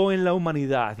entró en la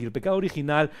humanidad. Y el pecado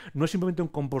original no es simplemente un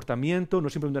comportamiento, no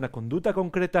es simplemente una conducta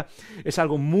concreta, es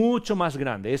algo mucho más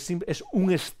grande. Es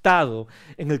un estado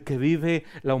en el que vive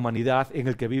la humanidad, en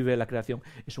el que vive la creación.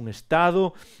 Es un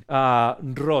estado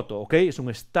roto, ¿ok? Es un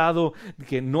estado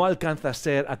que no alcanza a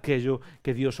ser aquello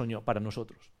que Dios soñó para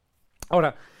nosotros.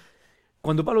 Ahora,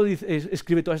 cuando Pablo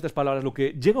escribe todas estas palabras, lo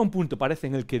que llega a un punto, parece,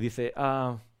 en el que dice...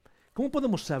 ¿Cómo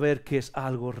podemos saber que es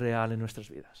algo real en nuestras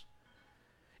vidas?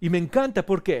 Y me encanta,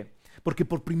 ¿por qué? Porque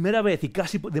por primera vez y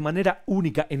casi de manera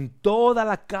única en toda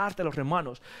la carta de los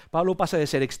Romanos, Pablo pasa de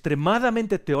ser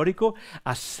extremadamente teórico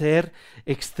a ser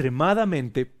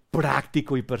extremadamente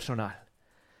práctico y personal.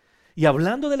 Y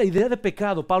hablando de la idea de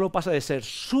pecado, Pablo pasa de ser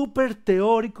súper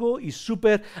teórico y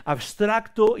súper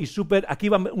abstracto y súper, aquí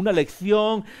va una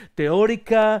lección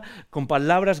teórica con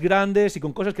palabras grandes y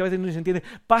con cosas que a veces no se entienden,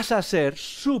 pasa a ser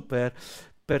súper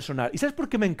personal. ¿Y sabes por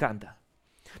qué me encanta?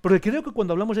 Porque creo que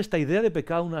cuando hablamos de esta idea de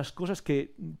pecado, una de las cosas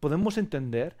que podemos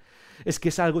entender es que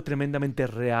es algo tremendamente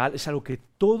real, es algo que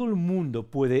todo el mundo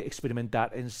puede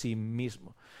experimentar en sí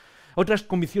mismo. Otras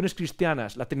convicciones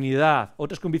cristianas, la Trinidad,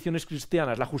 otras convicciones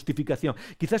cristianas, la justificación.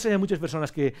 Quizás haya muchas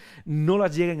personas que no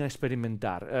las lleguen a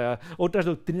experimentar. Otras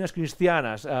doctrinas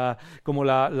cristianas, como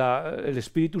el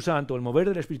Espíritu Santo, el mover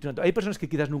del Espíritu Santo. Hay personas que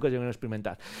quizás nunca lleguen a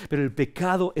experimentar. Pero el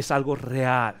pecado es algo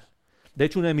real. De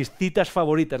hecho, una de mis citas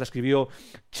favoritas la escribió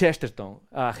Chesterton,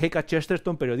 G.K.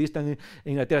 Chesterton, periodista en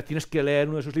Inglaterra. Tienes que leer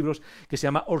uno de sus libros que se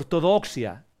llama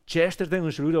Ortodoxia. Chesterton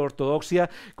en su libro Ortodoxia,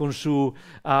 con su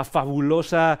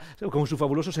fabuloso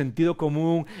sentido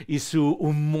común y su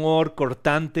humor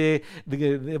cortante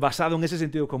basado en ese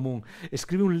sentido común.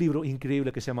 Escribe un libro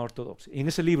increíble que se llama Ortodoxia. Y en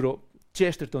ese libro,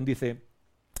 Chesterton dice: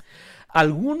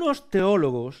 algunos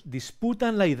teólogos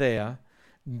disputan la idea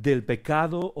del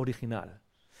pecado original.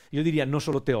 Yo diría, no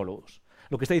solo teólogos.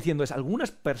 Lo que está diciendo es, algunas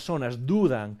personas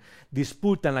dudan,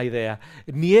 disputan la idea,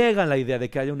 niegan la idea de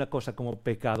que haya una cosa como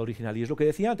pecado original. Y es lo que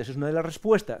decía antes, es una de las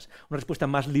respuestas, una respuesta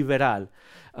más liberal.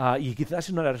 Y quizás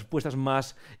es una de las respuestas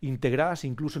más integradas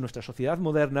incluso en nuestra sociedad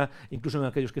moderna, incluso en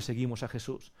aquellos que seguimos a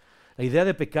Jesús. La idea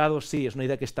de pecado sí, es una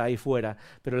idea que está ahí fuera,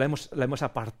 pero la hemos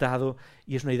apartado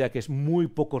y es una idea que es muy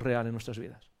poco real en nuestras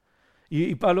vidas.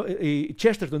 Y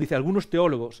Chesterton dice, algunos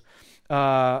teólogos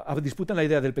disputan la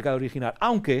idea del pecado original,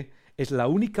 aunque es la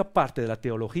única parte de la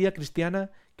teología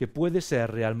cristiana que puede ser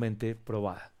realmente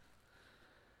probada.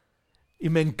 Y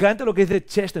me encanta lo que dice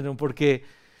Chesterton, porque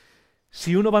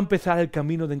si uno va a empezar el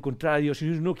camino de encontrar a Dios, si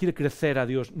uno quiere crecer a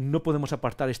Dios, no podemos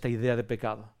apartar esta idea de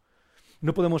pecado.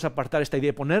 No podemos apartar esta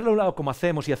idea, ponerla a un lado como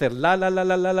hacemos y hacer la,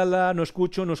 no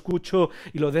escucho,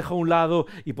 y lo dejo a un lado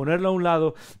y ponerlo a un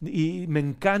lado. Y me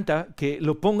encanta que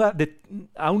lo ponga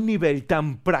a un nivel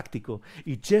tan práctico.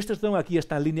 Y Chesterton aquí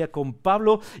está en línea con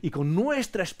Pablo y con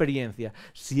nuestra experiencia.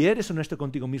 Si eres honesto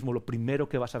contigo mismo, lo primero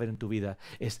que vas a ver en tu vida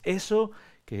es eso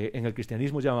que en el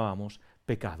cristianismo llamábamos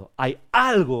pecado. Hay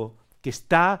algo que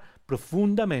está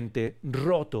profundamente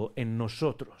roto en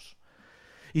nosotros.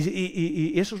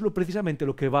 Y eso es precisamente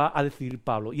lo que va a decir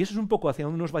Pablo. Y eso es un poco hacia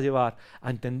dónde nos va a llevar a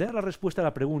entender la respuesta a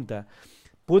la pregunta: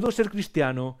 ¿puedo ser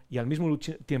cristiano y al mismo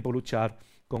tiempo luchar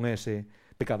con ese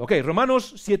pecado? Ok,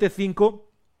 Romanos 7:5.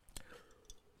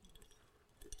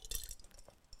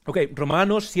 Ok,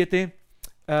 Romanos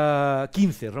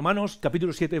 7:15. Romanos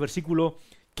capítulo 7, versículo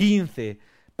 15.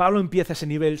 Pablo empieza ese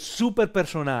nivel súper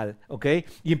personal, ¿ok?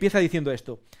 Y empieza diciendo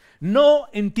esto: no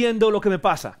entiendo lo que me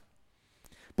pasa.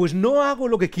 Pues no hago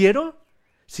lo que quiero,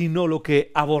 sino lo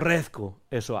que aborrezco,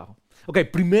 eso hago. Ok,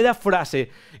 primera frase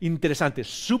interesante,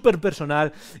 súper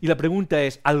personal, y la pregunta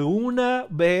es, ¿alguna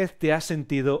vez te has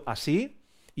sentido así?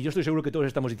 Y yo estoy seguro que todos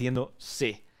estamos diciendo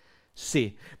sí.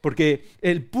 Sí, porque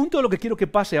el punto de lo que quiero que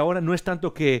pase ahora no es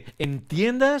tanto que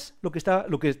entiendas lo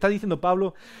que está diciendo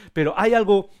Pablo, pero hay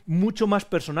algo mucho más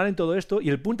personal en todo esto, y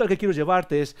el punto al que quiero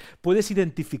llevarte es, puedes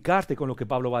identificarte con lo que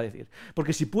Pablo va a decir.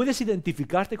 Porque si puedes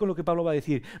identificarte con lo que Pablo va a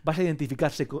decir, vas a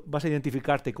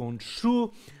identificarte con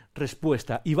su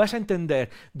respuesta y vas a entender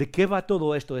de qué va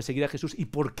todo esto de seguir a Jesús y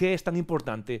por qué es tan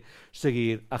importante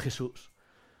seguir a Jesús.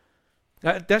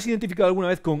 ¿Te has identificado alguna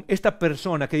vez con esta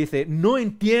persona que dice, no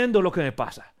entiendo lo que me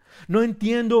pasa? No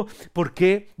entiendo por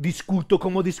qué discuto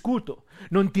como discuto.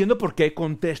 No entiendo por qué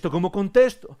contesto como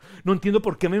contesto. No entiendo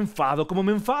por qué me enfado como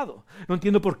me enfado. No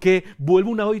entiendo por qué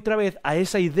vuelvo una y otra vez a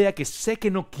esa idea que sé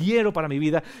que no quiero para mi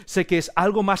vida. Sé que es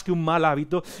algo más que un mal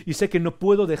hábito y sé que no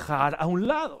puedo dejar a un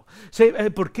lado.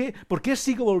 ¿Por qué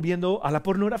sigo volviendo a la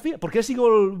pornografía? ¿Por qué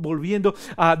sigo volviendo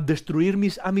a destruir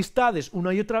mis amistades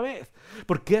una y otra vez?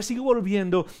 ¿Por qué sigo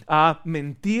volviendo a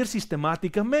mentir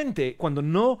sistemáticamente cuando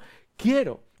no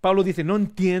quiero? Pablo dice, no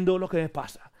entiendo lo que me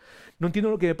pasa. No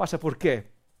entiendo lo que me pasa. ¿Por qué?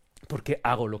 Porque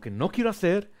hago lo que no quiero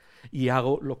hacer y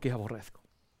hago lo que aborrezco.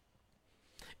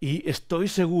 Y estoy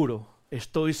seguro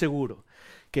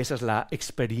que esa es la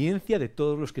experiencia de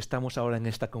todos los que estamos ahora en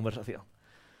esta conversación.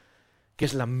 Que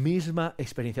es la misma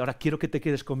experiencia. Ahora quiero que te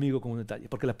quedes conmigo con un detalle,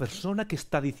 porque la persona que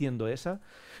está diciendo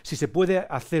si se puede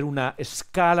hacer una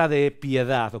escala de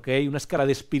piedad, ¿ok? Una escala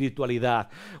de espiritualidad,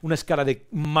 una escala de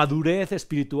madurez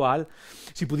espiritual,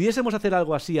 si pudiésemos hacer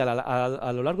algo así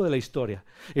a lo largo de la historia,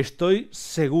 estoy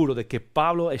seguro de que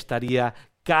Pablo estaría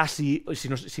casi,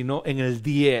 si no en el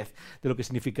 10 de lo que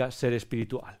significa ser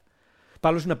espiritual.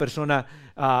 Pablo es una persona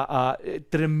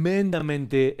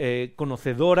tremendamente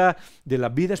conocedora de la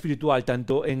vida espiritual,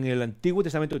 tanto en el Antiguo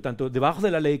Testamento, tanto debajo de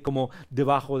la ley como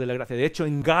debajo de la gracia. De hecho,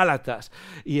 en Gálatas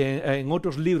y en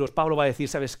otros libros, Pablo va a decir,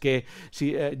 ¿sabes qué?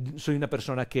 Si, soy una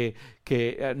persona que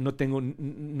no tengo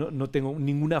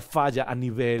ninguna falla a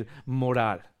nivel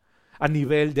moral, a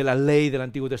nivel de la ley del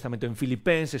Antiguo Testamento. En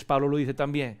Filipenses, Pablo lo dice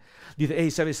también. Dice,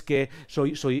 hey, ¿sabes qué?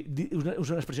 Usa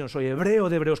una expresión, soy hebreo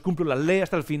de hebreos, cumplo la ley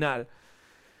hasta el final.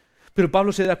 Pero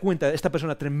Pablo se da cuenta de esta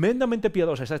persona tremendamente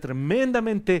piadosa, esta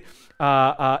tremendamente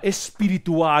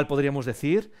espiritual, podríamos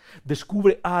decir,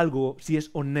 descubre algo si es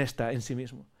honesta en sí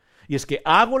mismo. Y es que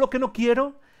hago lo que no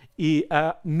quiero y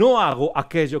no hago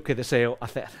aquello que deseo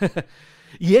hacer.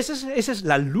 Y esa es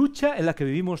la lucha en la que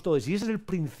vivimos todos. Y ese es el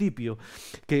principio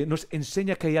que nos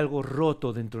enseña que hay algo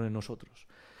roto dentro de nosotros.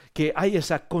 Que hay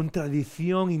esa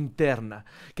contradicción interna,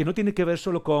 que no tiene que ver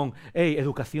solo con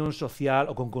educación social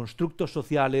o con constructos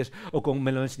sociales o con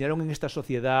me lo enseñaron en esta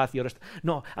sociedad y ahora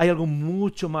no, hay algo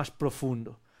mucho más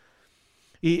profundo.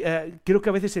 Y creo que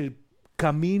a veces el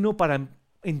camino para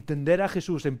entender a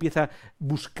Jesús empieza a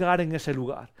buscar en ese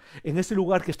lugar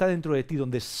que está dentro de ti,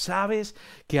 donde sabes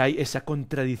que hay esa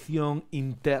contradicción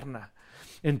interna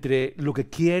entre lo que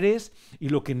quieres y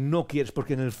lo que no quieres,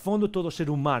 porque en el fondo todo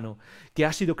ser humano que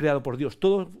ha sido creado por Dios,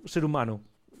 todo ser humano,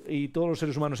 y todos los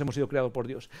seres humanos hemos sido creados por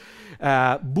Dios,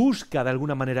 busca de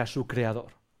alguna manera a su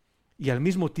creador. Y al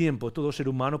mismo tiempo, todo ser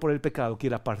humano por el pecado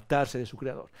quiere apartarse de su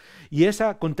Creador. Y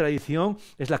esa contradicción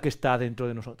es la que está dentro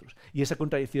de nosotros. Y esa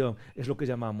contradicción es lo que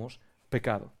llamamos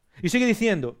pecado. Y sigue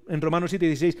diciendo, en Romanos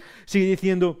 7:16, sigue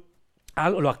diciendo,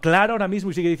 lo aclara ahora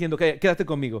mismo y sigue diciendo, quédate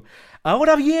conmigo.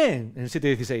 Ahora bien, en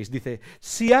 7:16 dice,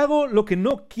 si hago lo que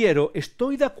no quiero,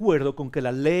 estoy de acuerdo con que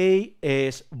la ley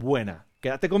es buena.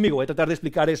 Quédate conmigo, voy a tratar de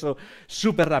explicar eso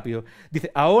súper rápido.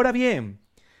 Dice, ahora bien,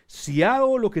 si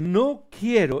hago lo que no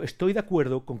quiero, estoy de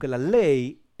acuerdo con que la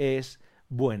ley es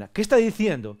buena. ¿Qué está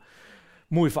diciendo?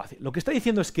 Muy fácil. Lo que está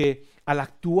diciendo es que al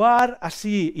actuar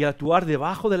así y al actuar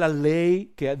debajo de la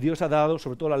ley que Dios ha dado,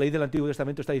 sobre todo la ley del Antiguo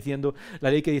Testamento está diciendo,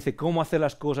 la ley que dice cómo hacer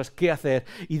las cosas, qué hacer,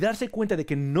 y darse cuenta de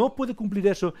que no puede cumplir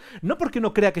eso, no porque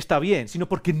no crea que está bien, sino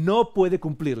porque no puede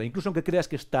cumplirla, incluso aunque creas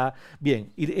que está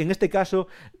bien. Y en este caso,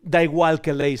 da igual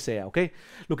qué ley sea, ¿ok?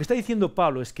 Lo que está diciendo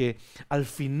Pablo es que al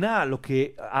final,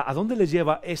 ¿a dónde le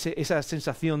lleva esa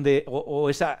sensación de,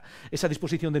 o esa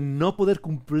disposición de no poder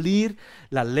cumplir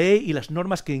la ley y las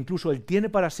normas que incluso él tiene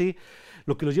para sí?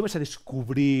 Lo que los lleva es a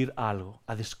descubrir algo,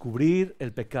 a descubrir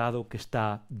el pecado que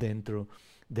está dentro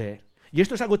de él. Y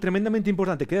esto es algo tremendamente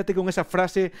importante. Quédate con esa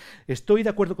frase, estoy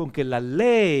de acuerdo con que la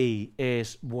ley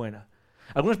es buena.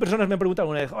 Algunas personas me han preguntado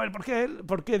una vez,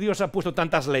 ¿por qué Dios ha puesto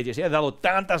tantas leyes? Y ha dado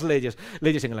tantas leyes.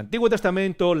 Leyes en el Antiguo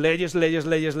Testamento, leyes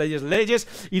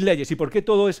y leyes. ¿Y por qué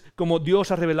todo es como Dios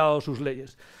ha revelado sus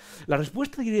leyes? La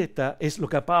respuesta directa es lo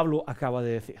que Pablo acaba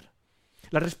de decir.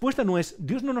 La respuesta no es,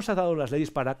 Dios no nos ha dado las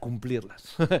leyes para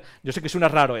cumplirlas. Yo sé que suena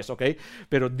raro eso, ¿ok?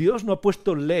 Pero Dios no ha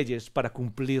puesto leyes para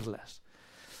cumplirlas.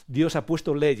 Dios ha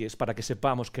puesto leyes para que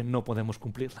sepamos que no podemos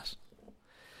cumplirlas.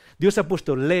 Dios ha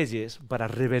puesto leyes para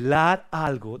revelar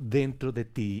algo dentro de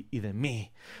ti y de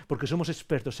mí, porque somos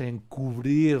expertos en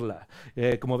cubrirla.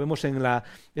 Como vemos en la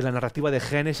narrativa de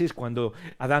Génesis, cuando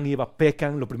Adán y Eva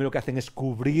pecan, lo primero que hacen es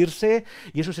cubrirse,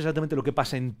 y eso es exactamente lo que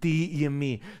pasa en ti y en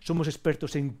mí. Somos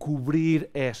expertos en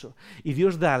cubrir eso. Y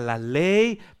Dios da la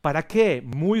ley, ¿para qué?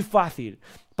 Muy fácil.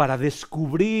 Para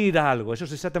descubrir algo. Eso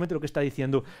es exactamente lo que está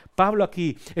diciendo Pablo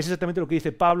aquí. Es exactamente lo que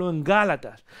dice Pablo en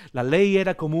Gálatas. La ley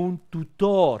era como un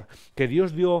tutor que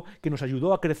Dios dio, que nos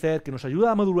ayudó a crecer, que nos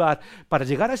ayuda a madurar, para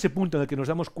llegar a ese punto en el que nos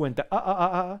damos cuenta,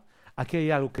 aquí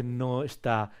hay algo que no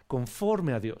está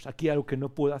conforme a Dios, aquí hay algo que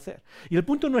no puedo hacer. Y el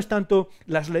punto no es tanto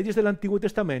las leyes del Antiguo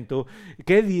Testamento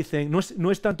que dicen,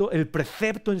 no es tanto el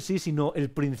precepto en sí, sino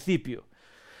el principio.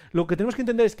 Lo que tenemos que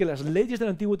entender es que las leyes del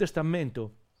Antiguo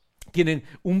Testamento tienen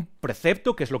un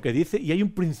precepto, que es lo que dice, y hay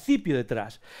un principio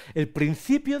detrás. El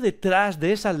principio detrás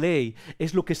de esa ley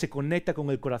es lo que se conecta con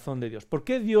el corazón de Dios. ¿Por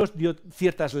qué Dios dio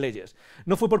ciertas leyes?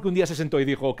 No fue porque un día se sentó y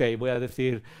dijo, voy a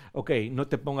decir, no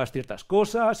te pongas ciertas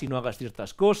cosas y no hagas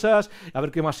ciertas cosas, a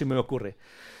ver qué más se me ocurre.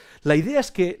 La idea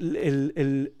es que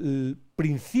el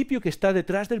principio que está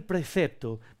detrás del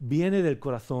precepto viene del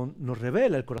corazón, nos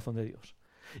revela el corazón de Dios.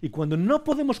 Y cuando no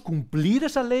podemos cumplir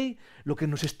esa ley, lo que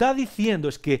nos está diciendo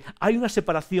es que hay una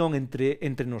separación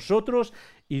entre nosotros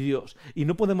y Dios. Y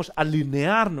no podemos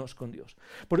alinearnos con Dios.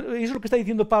 Eso es lo que está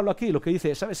diciendo Pablo aquí. Lo que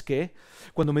dice, ¿sabes qué?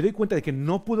 Cuando me doy cuenta de que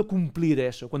no puedo cumplir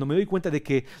eso, cuando me doy cuenta de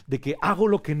que hago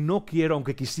lo que no quiero,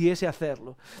 aunque quisiese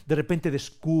hacerlo, de repente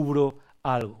descubro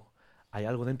algo. Hay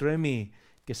algo dentro de mí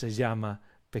que se llama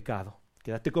pecado.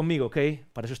 quédate conmigo, ¿ok?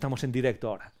 Para eso estamos en directo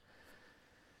ahora.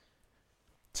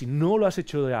 Si no lo has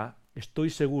hecho ya, estoy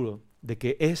seguro de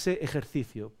que ese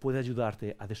ejercicio puede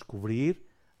ayudarte a descubrir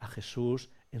a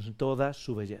Jesús en toda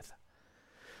su belleza.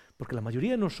 Porque la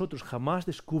mayoría de nosotros jamás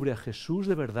descubre a Jesús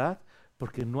de verdad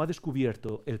porque no ha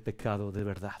descubierto el pecado de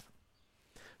verdad.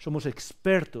 Somos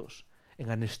expertos en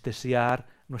anestesiar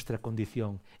nuestra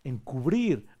condición, en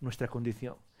cubrir nuestra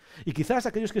condición. Y quizás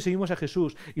aquellos que seguimos a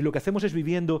Jesús y lo que hacemos es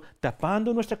viviendo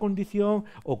tapando nuestra condición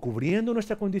o cubriendo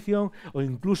nuestra condición o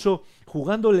incluso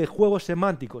jugándole juegos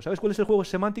semánticos. ¿Sabes cuál es el juego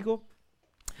semántico?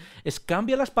 Es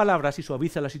cambia las palabras y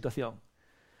suaviza la situación.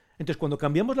 Entonces cuando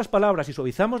cambiamos las palabras y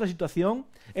suavizamos la situación,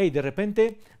 de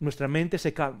repente nuestra mente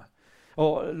se calma.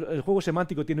 El juego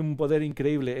semántico tiene un poder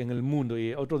increíble en el mundo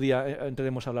y otro día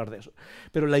entraremos a hablar de eso.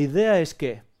 Pero la idea es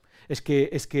que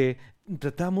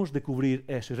tratamos de cubrir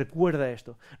eso. Y recuerda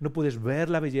esto, no puedes ver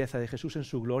la belleza de Jesús en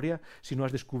su gloria si no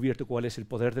has descubierto cuál es el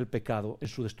poder del pecado en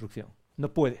su destrucción.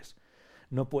 No puedes.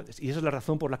 No puedes. Y esa es la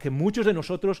razón por la que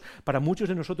para muchos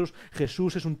de nosotros,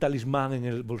 Jesús es un talismán en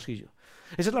el bolsillo.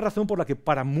 Esa es la razón por la que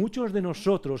para muchos de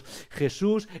nosotros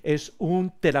Jesús es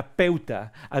un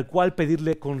terapeuta al cual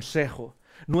pedirle consejo.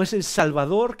 No es el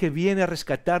Salvador que viene a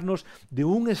rescatarnos de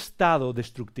un estado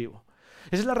destructivo.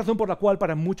 Esa es la razón por la cual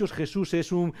para muchos Jesús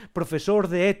es un profesor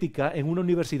de ética en una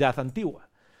universidad antigua.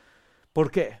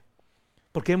 ¿Por qué?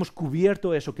 Porque hemos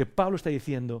cubierto eso que Pablo está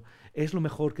diciendo es lo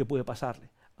mejor que puede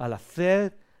pasarle. Al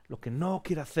hacer lo que no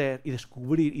quiere hacer y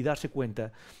descubrir y darse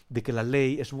cuenta de que la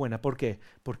ley es buena. ¿Por qué?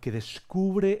 Porque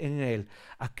descubre en él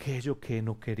aquello que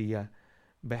no quería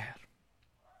ver.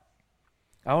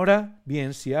 Ahora,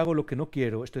 bien, si hago lo que no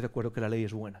quiero, estoy de acuerdo que la ley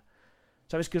es buena.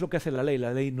 ¿Sabes qué es lo que hace la ley?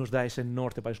 La ley nos da ese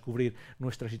norte para descubrir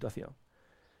nuestra situación.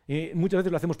 Y muchas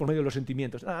veces lo hacemos por medio de los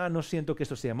sentimientos. No siento que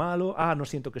esto sea malo. No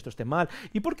siento que esto esté mal.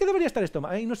 ¿Y por qué debería estar esto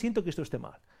mal? No siento que esto esté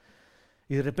mal.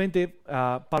 Y de repente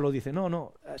Pablo dice,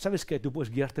 no, ¿sabes qué? Tú puedes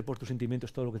guiarte por tus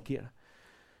sentimientos todo lo que quieras.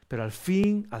 Pero al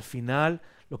final,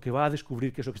 lo que va a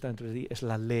descubrir qué es lo que está dentro de ti es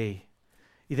la ley.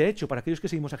 Y de hecho, para aquellos que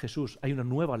seguimos a Jesús, hay una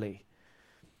nueva ley.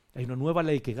 Hay una nueva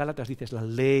ley que Gálatas dice es la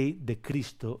ley de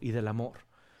Cristo y del amor.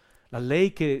 La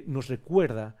ley que nos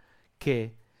recuerda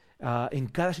que en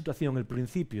cada situación el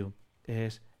principio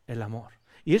es el amor.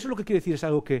 Y eso es lo que quiere decir, es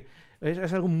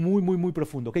algo muy, muy, muy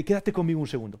profundo. ¿Okay? Quédate conmigo un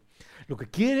segundo. Lo que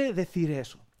quiere decir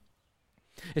eso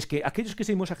es que aquellos que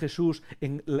seguimos a Jesús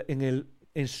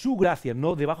en su gracia,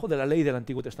 no debajo de la ley del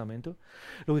Antiguo Testamento,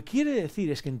 lo que quiere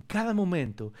decir es que en cada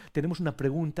momento tenemos una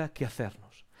pregunta que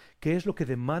hacernos. ¿Qué es lo que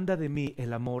demanda de mí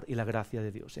el amor y la gracia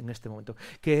de Dios en este momento?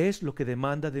 ¿Qué es lo que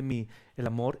demanda de mí el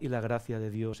amor y la gracia de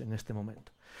Dios en este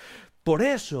momento? Por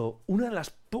eso, una de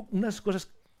las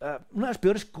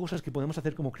peores cosas que podemos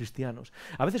hacer como cristianos,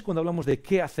 a veces cuando hablamos de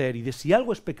qué hacer y de si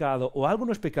algo es pecado o algo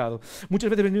no es pecado, muchas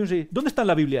veces venimos y decimos, ¿dónde está en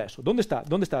la Biblia eso? ¿Dónde está?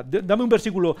 ¿Dónde está? Dame un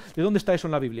versículo de dónde está eso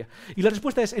en la Biblia. Y la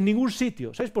respuesta es en ningún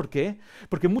sitio. ¿Sabes por qué?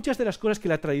 Porque muchas de las cosas que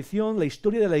la tradición, la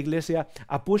historia de la Iglesia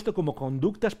ha puesto como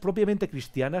conductas propiamente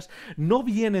cristianas no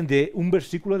vienen de un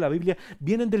versículo de la Biblia,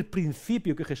 vienen del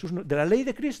principio que Jesús, de la ley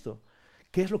de Cristo.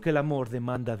 ¿Qué es lo que el amor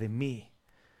demanda de mí?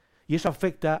 Y eso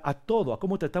afecta a todo, a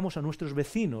cómo tratamos a nuestros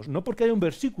vecinos, no porque haya un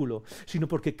versículo, sino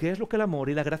porque qué es lo que el amor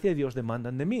y la gracia de Dios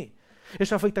demandan de mí.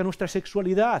 Eso afecta a nuestra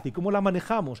sexualidad y cómo la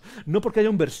manejamos, no porque haya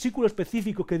un versículo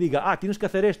específico que diga, tienes que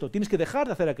hacer esto, tienes que dejar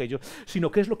de hacer aquello,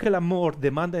 sino qué es lo que el amor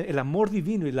demanda, el amor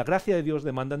divino y la gracia de Dios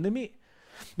demandan de mí.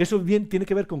 Eso bien tiene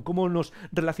que ver con cómo nos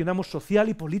relacionamos social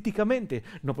y políticamente,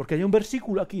 no porque haya un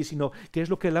versículo aquí, sino qué es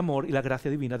lo que el amor y la gracia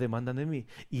divina demandan de mí.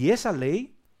 Y esa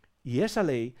ley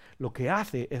lo que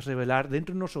hace es revelar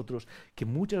dentro de nosotros que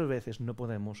muchas veces no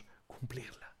podemos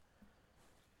cumplirla.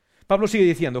 Pablo sigue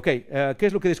diciendo, ¿qué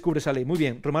es lo que descubre esa ley? Muy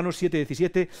bien, Romanos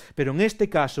 7:17, pero en este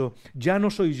caso ya no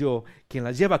soy yo quien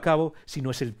la lleva a cabo, sino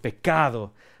es el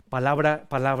pecado. Palabra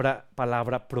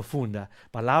profunda.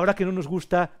 Palabra que no nos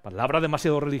gusta, palabra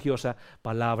demasiado religiosa,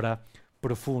 palabra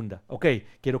profunda.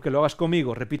 Quiero que lo hagas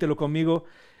conmigo, repítelo conmigo.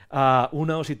 1,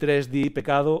 2 y 3, di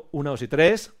pecado, 1, 2 y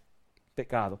 3.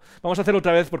 Pecado. Vamos a hacerlo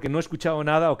otra vez porque no he escuchado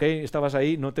nada, estabas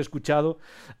ahí, no te he escuchado.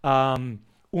 1,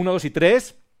 2 y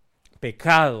 3,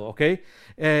 pecado,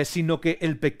 sino que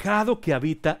el pecado que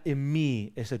habita en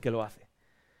mí es el que lo hace.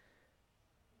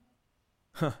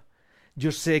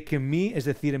 Yo sé que en mí, es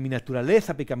decir, en mi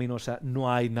naturaleza pecaminosa,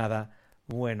 no hay nada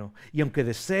bueno. Y aunque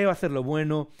deseo hacer lo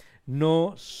bueno,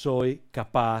 no soy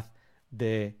capaz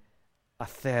de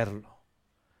hacerlo.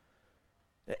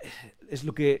 Es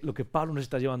lo que Pablo nos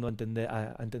está llevando a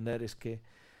entender es que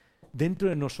dentro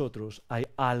de nosotros hay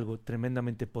algo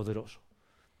tremendamente poderoso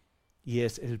y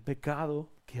es el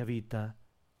pecado que habita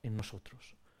en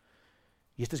nosotros.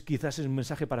 Y este es quizás el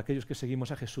mensaje para aquellos que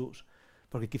seguimos a Jesús.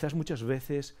 Porque quizás muchas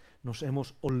veces nos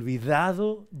hemos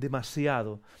olvidado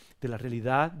demasiado de la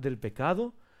realidad del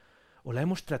pecado o la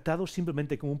hemos tratado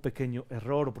simplemente como un pequeño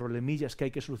error o problemillas que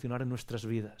hay que solucionar en nuestras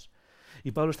vidas.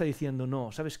 Y Pablo está diciendo,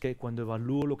 no, ¿sabes qué? Cuando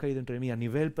evalúo lo que hay dentro de mí a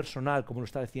nivel personal, como lo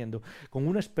está diciendo, con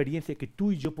una experiencia que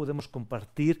tú y yo podemos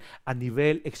compartir a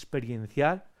nivel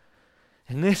experiencial,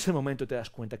 en ese momento te das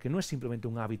cuenta que no es simplemente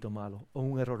un hábito malo o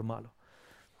un error malo.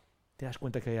 Te das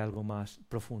cuenta que hay algo más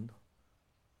profundo.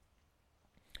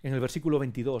 En el versículo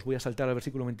 22, voy a saltar al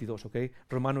versículo 22, ¿ok?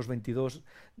 Romanos 22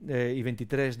 y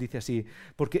 23 dice así,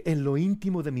 porque en lo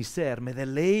íntimo de mi ser me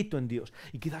deleito en Dios.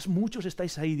 Y quizás muchos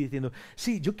estáis ahí diciendo,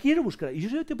 sí, yo quiero buscar. Y si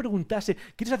yo te preguntase,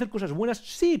 ¿quieres hacer cosas buenas?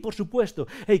 Sí, por supuesto.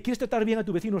 Hey, ¿quieres tratar bien a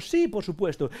tu vecino? Sí, por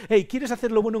supuesto. Hey, ¿quieres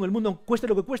hacer lo bueno en el mundo, cueste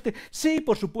lo que cueste? Sí,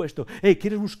 por supuesto. Hey,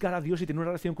 ¿quieres buscar a Dios y tener una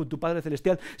relación con tu Padre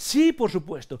Celestial? Sí, por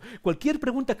supuesto. Cualquier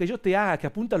pregunta que yo te haga que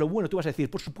apunta a lo bueno, tú vas a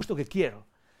decir, por supuesto que quiero.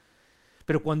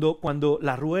 Pero cuando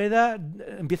la rueda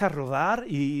empieza a rodar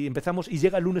y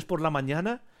llega el lunes por la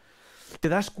mañana, te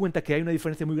das cuenta que hay una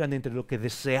diferencia muy grande entre lo que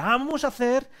deseamos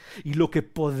hacer y lo que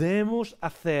podemos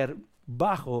hacer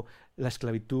bajo la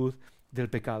esclavitud del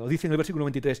pecado. Dice en el versículo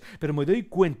 23, pero me doy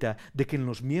cuenta de que en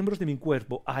los miembros de mi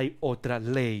cuerpo hay otra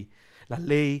ley, la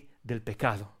ley del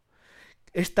pecado.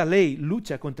 Esta ley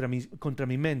lucha contra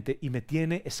mi mente y me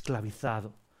tiene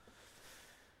esclavizado.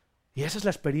 Y esa es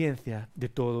la experiencia de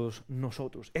todos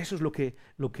nosotros. Eso es lo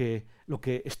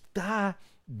que está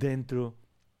dentro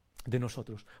de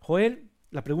nosotros. Joel,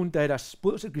 la pregunta era,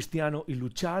 ¿puedo ser cristiano y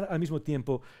luchar al mismo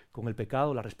tiempo con el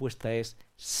pecado? La respuesta es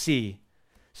sí,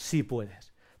 sí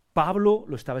puedes. Pablo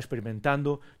lo estaba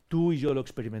experimentando, tú y yo lo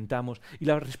experimentamos. Y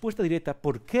la respuesta directa,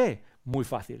 ¿por qué? Muy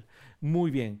fácil,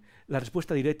 muy bien. La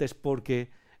respuesta directa es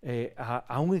porque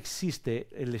aún existe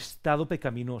el estado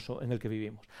pecaminoso en el que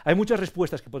vivimos. Hay muchas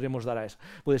respuestas que podríamos dar a eso.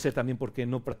 Puede ser también porque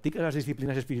no practicas las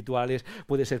disciplinas espirituales,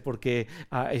 puede ser porque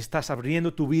estás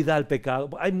abriendo tu vida al pecado.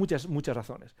 Hay muchas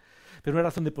razones. Pero una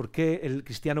razón de por qué el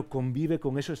cristiano convive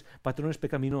con esos patrones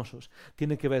pecaminosos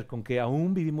tiene que ver con que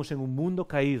aún vivimos en un mundo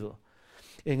caído,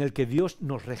 en el que Dios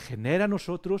nos regenera a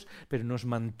nosotros, pero nos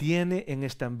mantiene en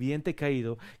este ambiente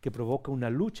caído que provoca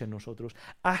una lucha en nosotros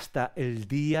hasta el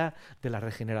día de la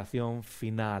regeneración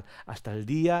final, hasta el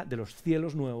día de los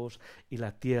cielos nuevos y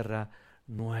la tierra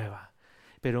nueva.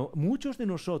 Pero muchos de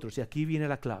nosotros, y aquí viene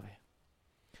la clave,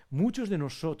 muchos de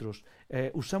nosotros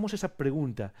usamos esa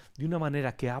pregunta de una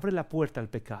manera que abre la puerta al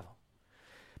pecado.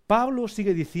 Pablo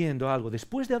sigue diciendo algo.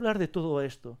 Después de hablar de todo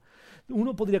esto,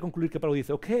 uno podría concluir que Pablo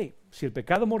dice, ok, si el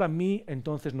pecado mora en mí,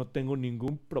 entonces no tengo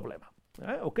ningún problema.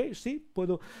 Ok, sí,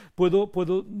 puedo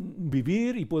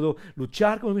vivir y puedo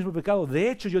luchar con el mismo pecado.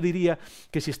 De hecho, yo diría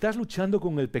que si estás luchando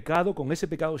con el pecado, con ese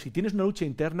pecado, si tienes una lucha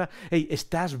interna, hey,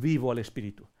 estás vivo al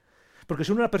Espíritu. Porque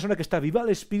si una persona que está viva al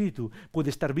Espíritu puede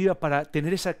estar viva para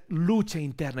tener esa lucha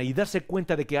interna y darse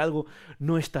cuenta de que algo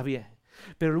no está bien.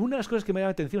 Pero una de las cosas que me llama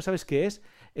la atención, ¿sabes qué es?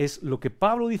 Es lo que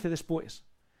Pablo dice después.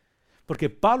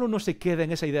 Porque Pablo no se queda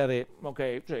en esa idea de, ok,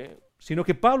 sí, sino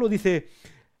que Pablo dice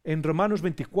en Romanos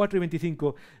 24 y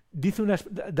 25,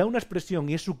 da una expresión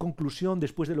y es su conclusión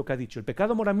después de lo que ha dicho. ¿El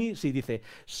pecado mora en mí? Sí, dice,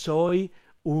 soy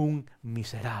un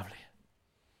miserable.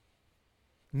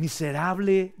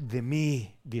 Miserable de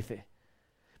mí, dice.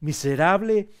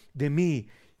 Miserable de mí.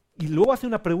 Y luego hace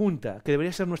una pregunta, que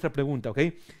debería ser nuestra pregunta, ¿ok?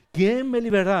 ¿Quién me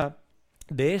librará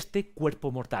de este cuerpo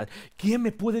mortal? ¿Quién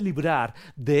me puede librar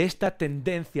de esta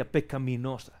tendencia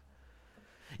pecaminosa?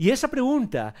 Y esa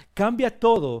pregunta cambia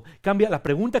todo, cambia la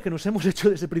pregunta que nos hemos hecho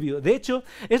de ese principio. De hecho,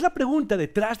 es la pregunta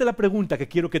detrás de la pregunta que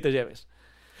quiero que te lleves.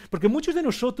 Porque muchos de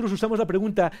nosotros usamos la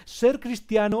pregunta ser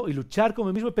cristiano y luchar con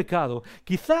el mismo pecado.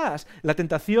 Quizás la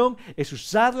tentación es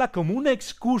usarla como una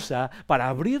excusa para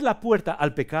abrir la puerta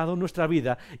al pecado en nuestra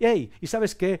vida. ¿Y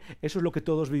sabes qué? Eso es lo que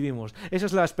todos vivimos. Esa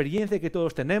es la experiencia que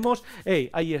todos tenemos.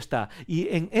 Ahí está. Y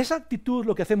en esa actitud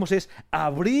lo que hacemos es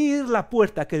abrir la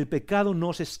puerta a que el pecado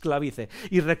nos esclavice.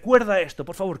 Y recuerda esto,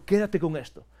 por favor, quédate con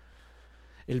esto.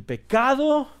 El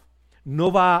pecado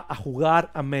no va a jugar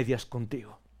a medias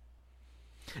contigo.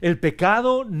 El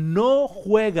pecado no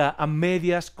juega a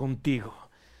medias contigo.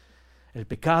 El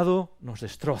pecado nos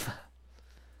destroza.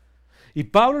 Y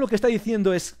Pablo lo que está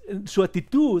diciendo es, su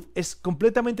actitud es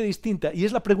completamente distinta y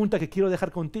es la pregunta que quiero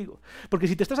dejar contigo. Porque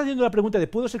si te estás haciendo la pregunta de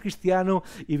 ¿puedo ser cristiano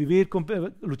y vivir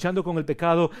luchando con el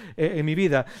pecado en mi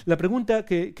vida? La pregunta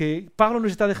que Pablo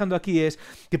nos está dejando aquí es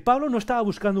que Pablo no estaba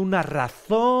buscando una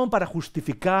razón para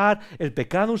justificar el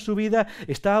pecado en su vida,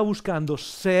 estaba buscando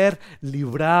ser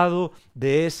librado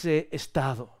de ese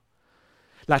estado.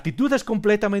 La actitud es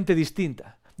completamente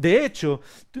distinta. De hecho,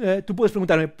 tú puedes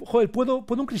preguntarme, Joel, ¿puedo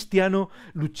un cristiano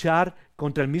luchar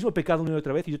contra el mismo pecado una y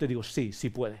otra vez? Y yo te digo, sí,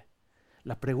 sí puede.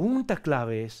 La pregunta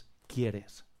clave es,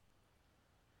 ¿quieres?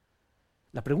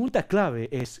 La pregunta clave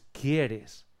es,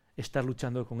 ¿quieres estar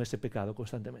luchando con ese pecado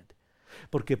constantemente?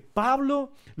 Porque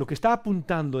Pablo lo que está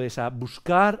apuntando es a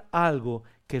buscar algo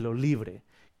que lo libre.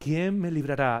 ¿Quién me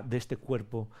librará de este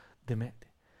cuerpo de mente?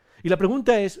 Y la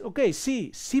pregunta es, ok,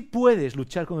 sí puedes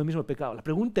luchar con el mismo pecado. La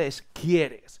pregunta es,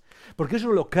 ¿quieres? Porque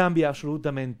eso lo cambia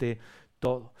absolutamente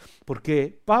todo.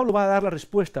 Porque Pablo va a dar la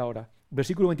respuesta ahora.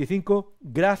 Versículo 25,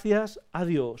 gracias a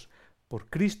Dios por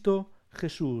Cristo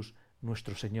Jesús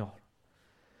nuestro Señor.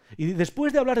 Y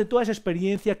después de hablar de toda esa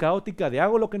experiencia caótica de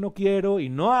hago lo que no quiero y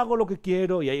no hago lo que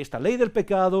quiero y hay esta ley del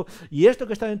pecado y esto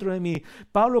que está dentro de mí,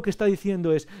 Pablo lo que está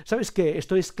diciendo es, ¿sabes qué?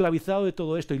 Estoy esclavizado de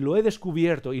todo esto y lo he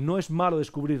descubierto y no es malo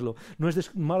descubrirlo, no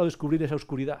es malo descubrir esa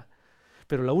oscuridad.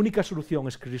 Pero la única solución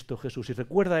es Cristo Jesús. Y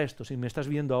recuerda esto, si me estás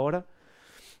viendo ahora,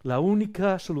 la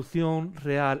única solución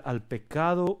real al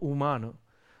pecado humano,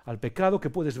 al pecado que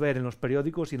puedes ver en los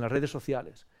periódicos y en las redes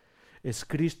sociales, es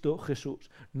Cristo Jesús.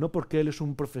 No porque Él es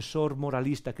un profesor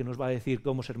moralista que nos va a decir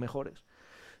cómo ser mejores,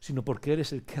 sino porque Él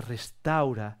es el que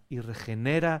restaura y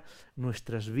regenera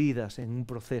nuestras vidas en un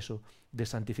proceso de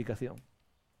santificación.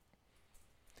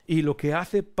 Y lo que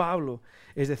hace Pablo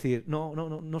es decir,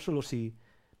 no solo sí,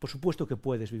 por supuesto que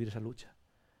puedes vivir esa lucha.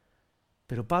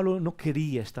 Pero Pablo no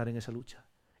quería estar en esa lucha.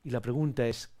 Y la pregunta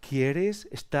es, ¿quieres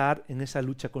estar en esa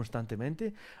lucha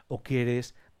constantemente o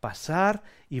quieres pasar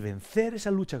y vencer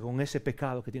esa lucha con ese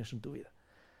pecado que tienes en tu vida?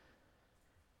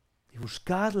 Y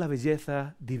buscar la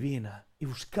belleza divina y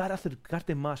buscar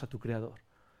acercarte más a tu Creador.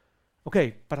 Ok,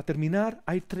 para terminar,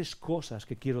 hay 3 cosas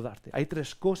que quiero darte. Hay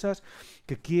 3 cosas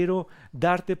que quiero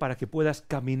darte para que puedas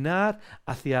caminar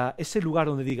hacia ese lugar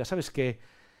donde digas, ¿sabes qué?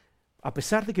 A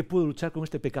pesar de que puedo luchar con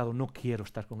este pecado, no quiero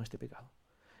estar con este pecado.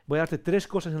 Voy a darte 3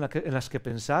 cosas en las que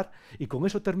pensar y con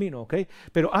eso termino, ¿ok?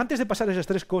 Pero antes de pasar a esas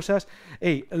 3 cosas,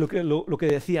 lo que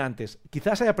decía antes,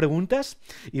 quizás haya preguntas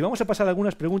y vamos a pasar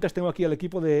algunas preguntas. Tengo aquí al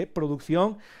equipo de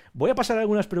producción. Voy a pasar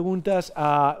algunas preguntas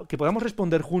que podamos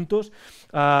responder juntos.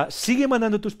 Sigue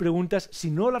mandando tus preguntas. Si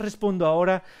no las respondo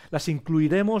ahora, las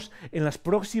incluiremos en las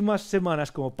próximas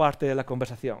semanas como parte de la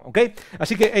conversación, ¿ok?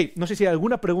 Así que, no sé si hay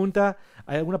alguna pregunta.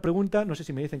 No sé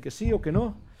si me dicen que sí o que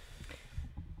no.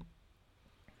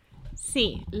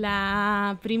 Sí,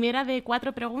 la primera de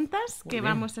 4 preguntas que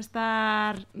vamos a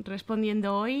estar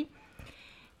respondiendo hoy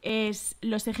es: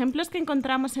 ¿los ejemplos que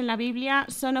encontramos en la Biblia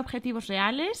son objetivos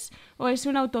reales o es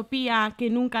una utopía que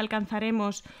nunca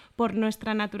alcanzaremos por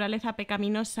nuestra naturaleza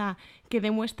pecaminosa que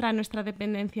demuestra nuestra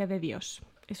dependencia de Dios?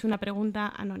 Es una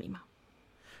pregunta anónima.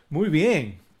 Muy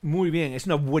bien. Es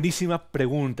una buenísima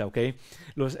pregunta, ¿ok?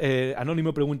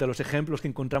 Anónimo pregunta, ¿los ejemplos que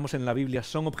encontramos en la Biblia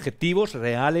son objetivos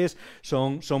reales,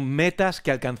 son metas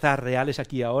que alcanzar reales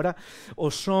aquí y ahora,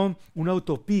 o son una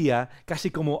utopía,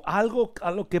 casi como algo a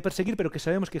lo que perseguir, pero que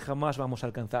sabemos que jamás vamos a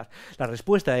alcanzar? La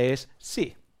respuesta es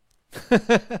sí.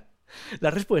 La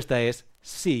respuesta es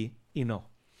sí y no.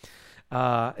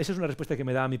 Esa es una respuesta que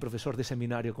me da mi profesor de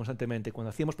seminario constantemente. Cuando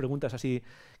hacíamos preguntas así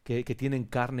que tienen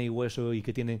carne y hueso y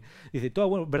que tienen... Dice,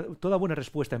 toda buena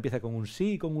respuesta empieza con un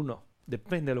sí y con un no.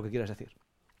 Depende de lo que quieras decir.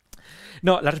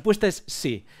 No, la respuesta es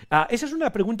sí. Esa es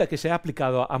una pregunta que se ha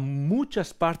aplicado a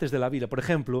muchas partes de la Biblia. Por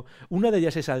ejemplo, una de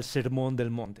ellas es al Sermón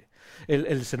del Monte.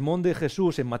 El sermón de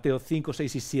Jesús en Mateo 5,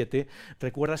 6 y 7,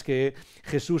 recuerdas que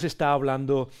Jesús está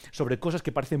hablando sobre cosas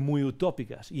que parecen muy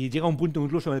utópicas y llega un punto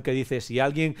incluso en el que dice, si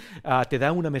alguien te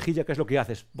da una mejilla, ¿qué es lo que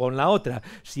haces? Pon la otra.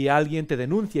 Si alguien te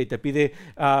denuncia y te pide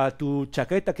tu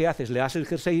chaqueta, ¿qué haces? Le das el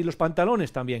jersey y los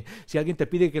pantalones también. Si alguien te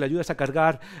pide que le ayudes a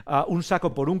cargar un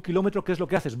saco por 1 kilómetro, ¿qué es lo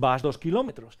que haces? Vas 2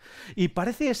 kilómetros. Y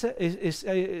parece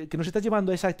que nos está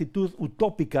llevando a esa actitud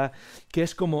utópica que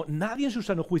es como nadie en su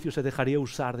sano juicio se dejaría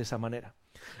usar de esa manera.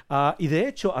 Y de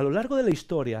hecho, a lo largo de la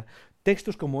historia,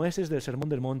 textos como ese del Sermón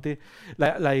del Monte,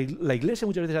 la Iglesia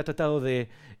muchas veces ha tratado de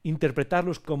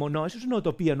interpretarlos como, no, eso es una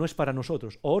utopía, no es para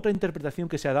nosotros. O otra interpretación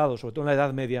que se ha dado, sobre todo en la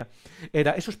Edad Media,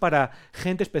 era, eso es para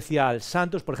gente especial,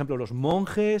 santos, por ejemplo, los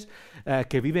monjes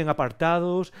que viven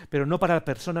apartados, pero no para la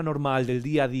persona normal del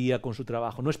día a día con su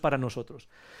trabajo, no es para nosotros.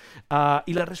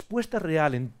 Y la respuesta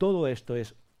real en todo esto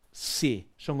es, sí,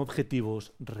 son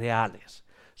objetivos reales.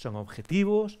 Son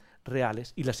objetivos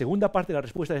reales. Y la segunda parte de la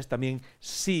respuesta es también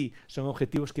sí, son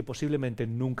objetivos que posiblemente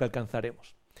nunca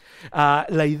alcanzaremos.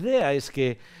 La idea es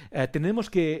que tenemos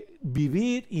que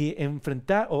vivir y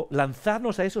enfrentar o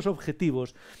lanzarnos a esos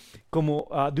objetivos como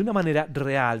de una manera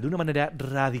real, de una manera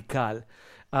radical.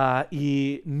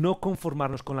 Y no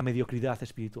conformarnos con la mediocridad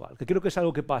espiritual, que creo que es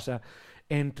algo que pasa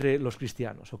entre los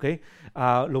cristianos, ¿ok?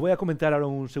 Lo voy a comentar ahora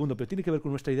un segundo, pero tiene que ver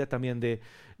con nuestra idea también ¿de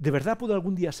verdad puedo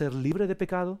algún día ser libre de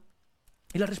pecado?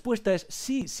 Y la respuesta es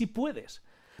sí, sí puedes.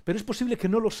 pero es posible que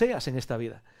no lo seas en esta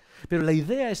vida. Pero la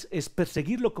idea es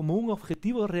perseguirlo como un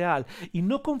objetivo real y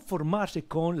no conformarse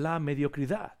con la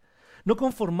mediocridad. No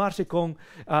conformarse con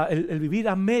el vivir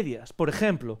a medias. Por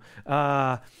ejemplo,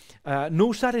 no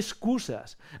usar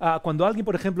excusas. Cuando alguien,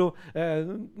 por ejemplo,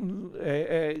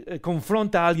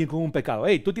 confronta a alguien con un pecado.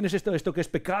 Hey, tú tienes esto que es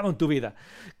pecado en tu vida.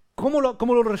 ¿Cómo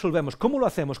lo resolvemos? ¿Cómo lo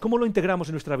hacemos? ¿Cómo lo integramos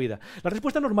en nuestra vida? La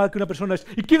respuesta normal que una persona es: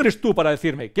 ¿y quién eres tú para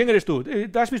decirme? ¿Quién eres tú?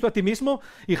 ¿Te has visto a ti mismo?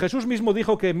 Y Jesús mismo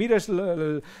dijo que mires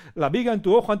la viga en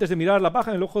tu ojo antes de mirar la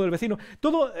paja en el ojo del vecino.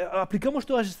 Aplicamos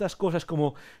todas estas cosas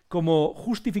como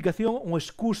justificación o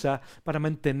excusa para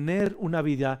mantener una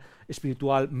vida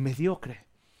espiritual mediocre.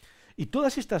 Y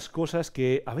todas estas cosas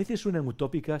que a veces suenan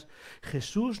utópicas,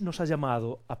 Jesús nos ha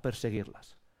llamado a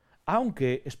perseguirlas,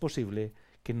 aunque es posible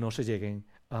que no se lleguen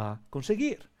a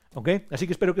conseguir. ¿Okay? Así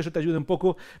que espero que eso te ayude un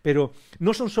poco, pero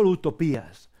no son solo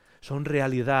utopías, son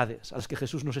realidades a las que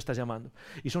Jesús nos está llamando.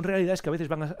 Y son realidades que a veces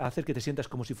van a hacer que te sientas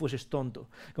como si fueses tonto,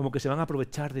 como que se van a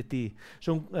aprovechar de ti.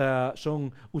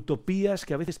 Son utopías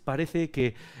que a veces parece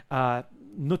que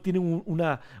no tienen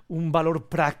un valor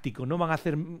práctico, no van a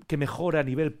hacer que mejore a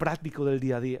nivel práctico del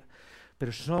día a día.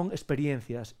 Pero son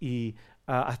experiencias y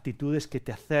actitudes que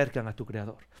te acercan a tu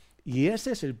Creador. Y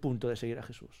ese es el punto de seguir a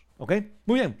Jesús. ¿Ok?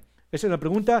 Muy bien. Esa es la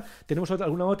pregunta. ¿Tenemos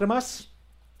alguna otra más?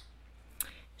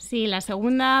 Sí, la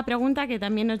segunda pregunta, que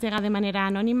también nos llega de manera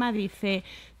anónima, dice: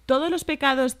 ¿todos los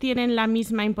pecados tienen la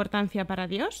misma importancia para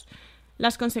Dios?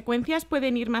 ¿Las consecuencias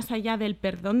pueden ir más allá del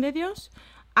perdón de Dios?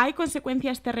 ¿Hay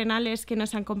consecuencias terrenales que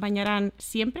nos acompañarán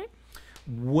siempre?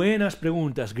 Buenas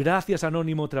preguntas. Gracias,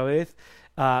 Anónimo, otra vez.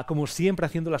 Como siempre,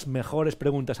 haciendo las mejores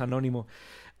preguntas, Anónimo.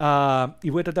 Y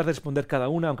voy a tratar de responder cada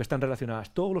una, aunque están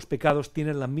relacionadas. ¿Todos los pecados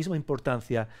tienen la misma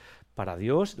importancia para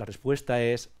Dios? La respuesta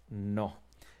es no.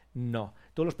 No.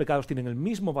 Todos los pecados tienen el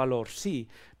mismo valor, sí,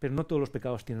 pero no todos los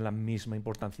pecados tienen la misma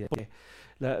importancia.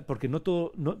 Porque no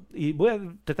todo... y voy a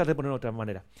tratar de ponerlo de otra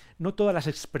manera. No todas las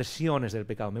expresiones del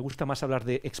pecado. Me gusta más hablar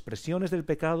de expresiones del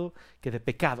pecado que de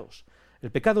pecados.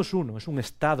 El pecado es uno, es un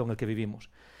estado en el que vivimos.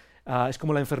 Es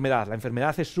como la enfermedad. La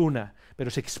enfermedad es una, pero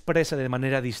se expresa de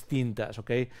manera distintas, ¿ok?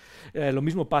 Lo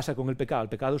mismo pasa con el pecado. El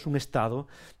pecado es un estado,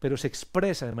 pero se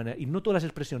expresa de manera... Y no todas las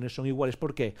expresiones son iguales.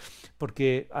 ¿Por qué?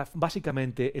 Porque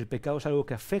básicamente el pecado es algo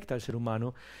que afecta al ser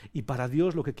humano y para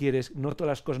Dios lo que quiere es... No todas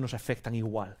las cosas nos afectan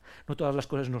igual. No todas las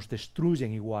cosas nos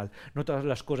destruyen igual. No todas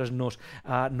las cosas nos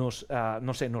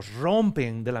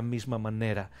rompen de la misma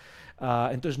manera.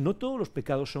 Entonces, no todos los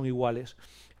pecados son iguales,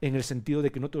 en el sentido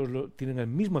de que no todos tienen el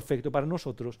mismo efecto para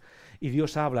nosotros, y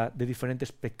Dios habla de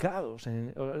diferentes pecados.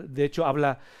 De hecho,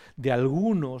 habla de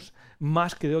algunos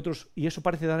más que de otros, y eso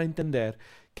parece dar a entender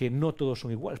que no todos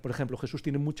son iguales. Por ejemplo, Jesús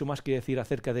tiene mucho más que decir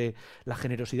acerca de la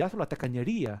generosidad o la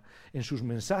tacañería en sus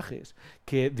mensajes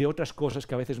que de otras cosas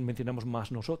que a veces mencionamos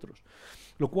más nosotros.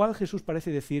 Lo cual Jesús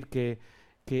parece decir que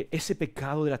ese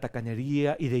pecado de la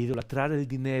tacañería y de idolatrar el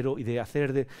dinero y de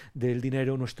hacer del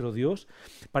dinero nuestro Dios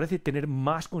parece tener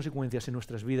más consecuencias en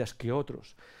nuestras vidas que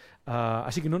otros.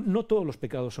 Así que no todos los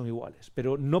pecados son iguales,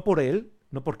 pero no por Él,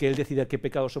 no porque Él decida qué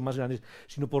pecados son más grandes,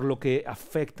 sino por lo que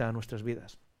afecta a nuestras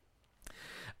vidas.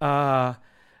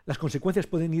 ¿Las consecuencias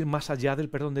pueden ir más allá del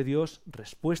perdón de Dios?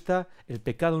 Respuesta: el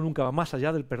pecado nunca va más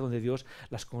allá del perdón de Dios.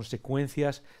 Las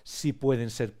consecuencias sí pueden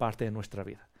ser parte de nuestra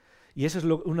vida. Y esa es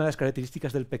una de las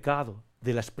características del pecado,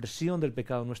 de la expresión del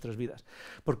pecado en nuestras vidas.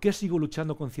 ¿Por qué sigo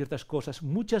luchando con ciertas cosas?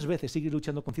 Muchas veces sigues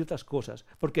luchando con ciertas cosas.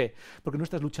 ¿Por qué? Porque no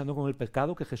estás luchando con el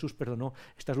pecado que Jesús perdonó,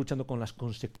 estás luchando con las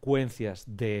consecuencias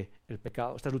del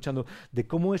pecado. Estás luchando de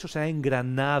cómo eso se ha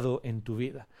engranado en tu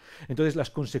vida. Entonces, las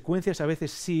consecuencias a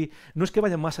veces sí, no es que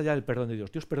vayan más allá del perdón de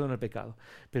Dios. Dios perdona el pecado.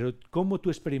 Pero cómo tú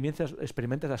experimentas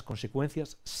las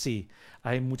consecuencias, sí.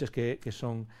 Hay muchas que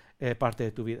son parte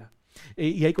de tu vida.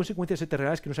 Y hay consecuencias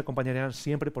terrenales que nos acompañarán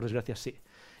siempre, por desgracia, sí.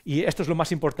 Y esto es lo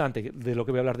más importante de lo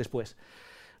que voy a hablar después.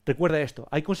 Recuerda esto: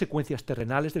 hay consecuencias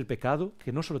terrenales del pecado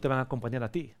que no solo te van a acompañar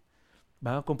a ti,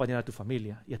 van a acompañar a tu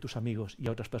familia y a tus amigos y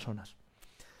a otras personas.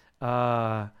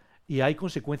 Y hay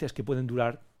consecuencias que pueden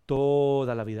durar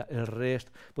toda la vida. El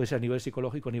resto puede ser a nivel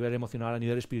psicológico, a nivel emocional, a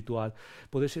nivel espiritual,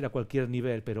 puede ser a cualquier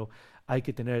nivel, pero hay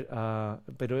que tener,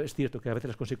 pero es cierto que a veces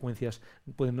las consecuencias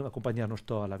pueden acompañarnos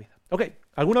toda la vida. Ok,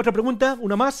 ¿alguna otra pregunta?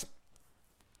 ¿Una más?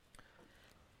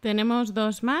 Tenemos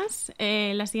dos más.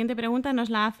 La siguiente pregunta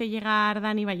nos la hace llegar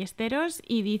Dani Ballesteros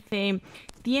y dice: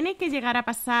 ¿tienes que llegar a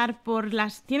pasar por la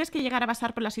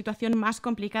situación más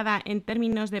complicada en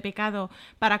términos de pecado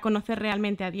para conocer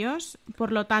realmente a Dios?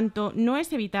 Por lo tanto, ¿no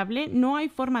es evitable? ¿No hay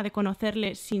forma de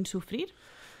conocerle sin sufrir?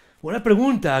 Buena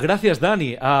pregunta, gracias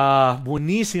Dani.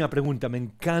 Buenísima pregunta, me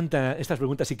encantan estas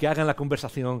preguntas y que hagan la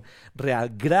conversación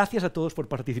real. Gracias a todos por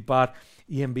participar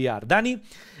y enviar. Dani,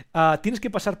 ¿tienes que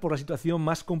pasar por la situación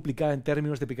más complicada en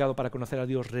términos de pecado para conocer a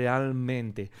Dios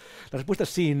realmente? La respuesta es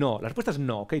sí y no. La respuesta es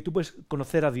no, ¿ok? Tú puedes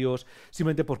conocer a Dios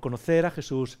simplemente por conocer a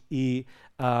Jesús y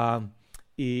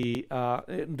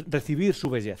recibir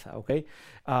su belleza, ¿ok?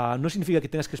 No significa que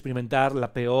tengas que experimentar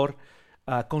la peor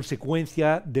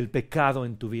consecuencia del pecado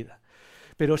en tu vida.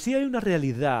 Pero sí hay una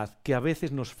realidad que a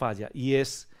veces nos falla y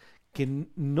es que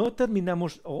no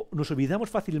terminamos o nos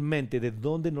olvidamos fácilmente de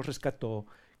dónde nos rescató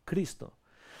Cristo.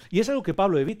 Y es algo que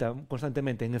Pablo evita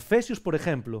constantemente. En Efesios, por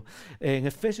ejemplo, en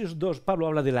Efesios 2, Pablo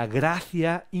habla de la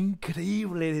gracia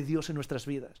increíble de Dios en nuestras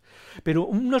vidas. Pero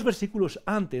unos versículos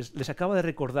antes les acaba de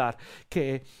recordar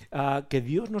que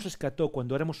Dios nos rescató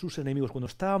cuando éramos sus enemigos, cuando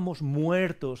estábamos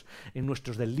muertos en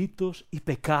nuestros delitos y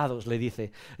pecados, le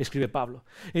dice, escribe Pablo.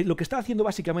 Lo que está haciendo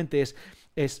básicamente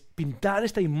es pintar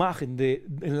esta imagen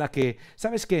en la que,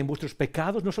 ¿sabes qué? En vuestros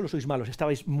pecados no solo sois malos,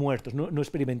 estabais muertos, no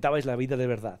experimentabais la vida de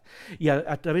verdad. Y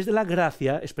a través de la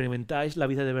gracia experimentáis la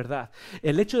vida de verdad.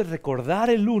 El hecho de recordar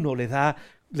el uno le da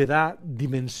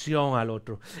dimensión al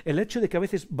otro. El hecho de que a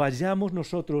veces vayamos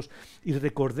nosotros y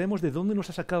recordemos de dónde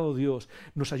nos ha sacado Dios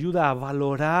nos ayuda a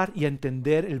valorar y a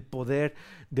entender el poder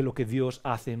de lo que Dios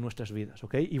hace en nuestras vidas,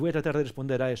 ¿ok? Y voy a tratar de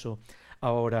responder a eso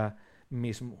ahora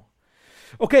mismo.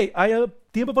 Ok, ¿hay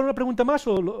tiempo para una pregunta más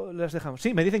o las dejamos?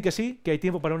 Sí, me dicen que sí, que hay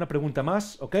tiempo para una pregunta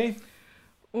más, ¿ok?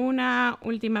 Una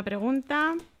última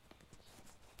pregunta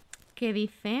que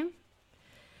dice: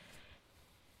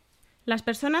 las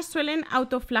personas suelen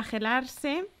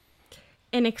autoflagelarse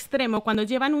en extremo cuando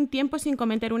llevan un tiempo sin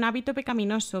cometer un hábito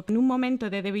pecaminoso. En un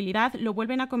momento de debilidad lo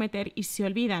vuelven a cometer y se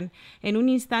olvidan en un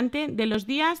instante de los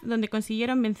días donde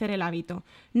consiguieron vencer el hábito.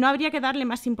 ¿No habría que darle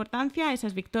más importancia a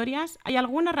esas victorias? ¿Hay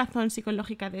alguna razón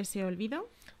psicológica de ese olvido?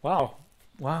 Wow,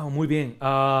 muy bien.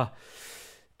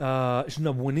 Es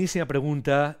una buenísima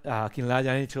pregunta. A quien la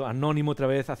haya hecho, Anónimo otra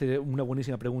vez hace una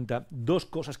buenísima pregunta. Dos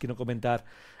cosas quiero comentar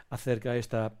acerca de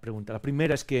esta pregunta. La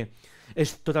primera es que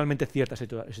es totalmente cierta esa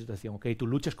situación, ¿ok? Tú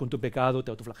luchas con tu pecado,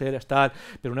 te autoflagelas, tal,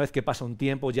 pero una vez que pasa un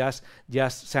tiempo ya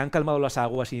se han calmado las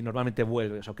aguas y normalmente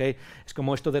vuelves, ¿ok? Es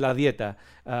como esto de la dieta.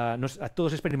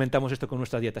 Todos experimentamos esto con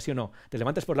nuestra dieta, ¿sí o no? Te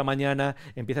levantas por la mañana,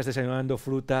 empiezas desayunando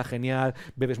fruta, genial,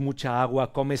 bebes mucha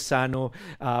agua, comes sano,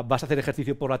 vas a hacer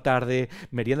ejercicio por la tarde,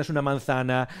 meriendas una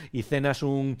manzana y cenas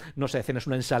una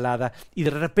ensalada y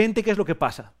de repente, ¿qué es lo que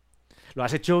pasa? Lo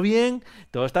has hecho bien,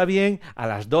 todo está bien, a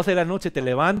las 12 de la noche te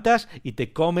levantas y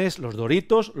te comes los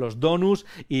Doritos, los donuts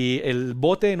y el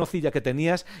bote de nocilla que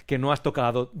tenías que no has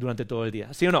tocado durante todo el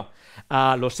día. ¿Sí o no?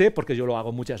 Lo sé porque yo lo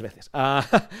hago muchas veces.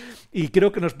 Y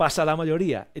creo que nos pasa a la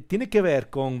mayoría. Tiene que ver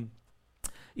con,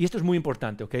 y esto es muy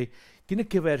importante, ¿ok? Tiene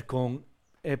que ver con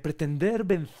pretender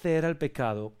vencer al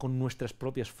pecado con nuestras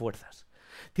propias fuerzas.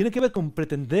 Tiene que ver con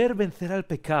pretender vencer al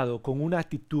pecado con una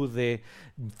actitud de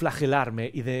flagelarme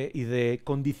y de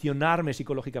condicionarme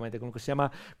psicológicamente, con lo que se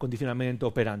llama condicionamiento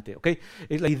operante, ¿ok?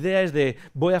 La idea es de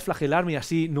voy a flagelarme y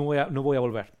así no voy a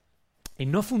volver. Y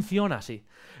no funciona así.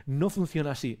 No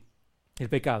funciona así el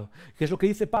pecado. ¿Qué es lo que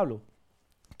dice Pablo?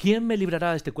 ¿Quién me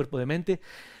librará de este cuerpo de mente,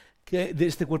 de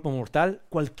este cuerpo mortal?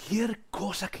 Cualquier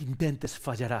cosa que intentes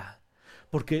fallará.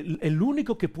 Porque el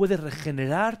único que puede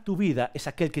regenerar tu vida es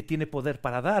aquel que tiene poder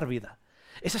para dar vida.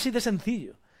 Es así de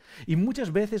sencillo. Y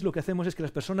muchas veces lo que hacemos es que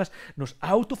las personas nos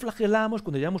autoflagelamos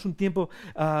cuando llevamos un tiempo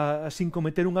sin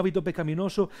cometer un hábito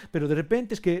pecaminoso, pero de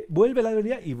repente es que vuelve la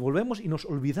debilidad y volvemos y nos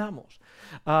olvidamos.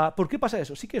 ¿Por qué pasa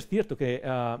eso? Sí que es cierto que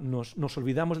nos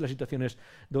olvidamos de las situaciones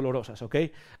dolorosas, ¿ok?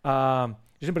 Yo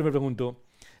siempre me pregunto,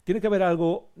 ¿tiene que haber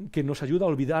algo que nos ayuda a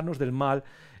olvidarnos del mal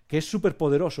que es súper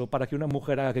poderoso para que una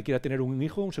mujer haga que quiera tener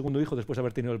un segundo hijo después de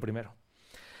haber tenido el primero?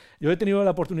 Yo he tenido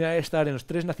la oportunidad de estar en los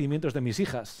 3 nacimientos de mis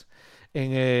hijas,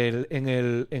 en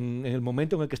el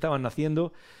momento en el que estaban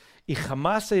naciendo, y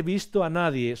jamás he visto a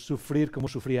nadie sufrir como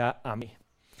sufría a mí.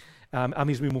 A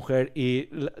mí es mi mujer, y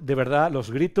de verdad los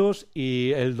gritos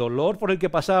y el dolor por el que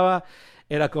pasaba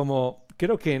era como,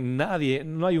 creo que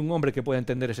no hay un hombre que pueda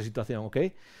entender esa situación, ¿ok?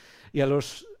 Y a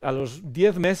los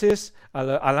 10 meses,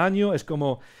 al año, es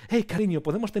como, hey, cariño,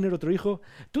 ¿podemos tener otro hijo?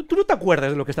 Tú no te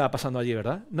acuerdas de lo que estaba pasando allí,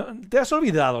 ¿verdad? ¿No? Te has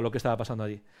olvidado lo que estaba pasando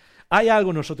allí. Hay algo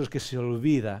en nosotros que se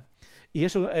olvida. Y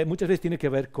eso muchas veces tiene que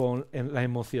ver con la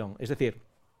emoción. Es decir,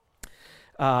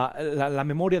 la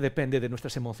memoria depende de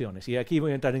nuestras emociones. Y aquí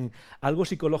voy a entrar en algo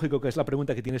psicológico, que es la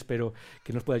pregunta que tienes, pero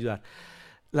que nos puede ayudar.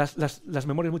 las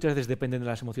memorias muchas veces dependen de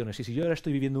las emociones. Y si yo ahora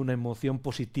estoy viviendo una emoción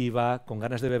positiva, con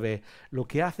ganas de bebé, lo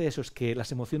que hace eso es que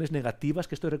las emociones negativas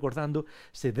que estoy recordando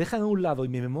se dejan a un lado y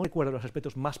mi memoria recuerda los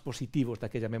aspectos más positivos de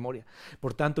aquella memoria.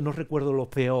 Por tanto, no recuerdo lo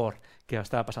peor que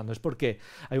estaba pasando. Es porque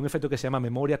hay un efecto que se llama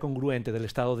memoria congruente del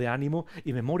estado de ánimo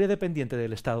y memoria dependiente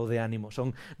del estado de ánimo.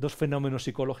 Son dos fenómenos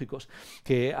psicológicos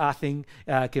que hacen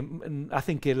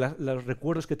que los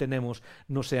recuerdos que tenemos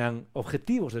no sean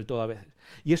objetivos del todo a veces.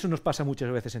 Y eso nos pasa muchas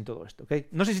veces en todo esto, ¿okay?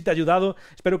 No sé si te ha ayudado,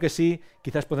 espero que sí,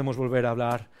 quizás podemos volver a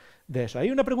hablar de eso. ¿Hay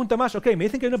una pregunta más? Ok, me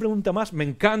dicen que hay una pregunta más, me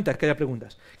encanta que haya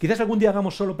preguntas. Quizás algún día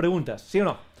hagamos solo preguntas, ¿sí o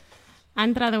no? Ha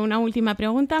entrado una última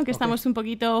pregunta, aunque estamos un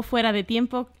poquito fuera de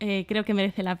tiempo, creo que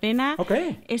merece la pena.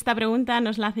 Esta pregunta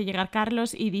nos la hace llegar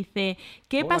Carlos y dice,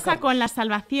 ¿qué pasa con la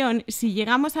salvación si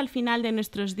llegamos al final de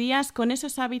nuestros días con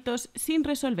esos hábitos sin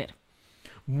resolver?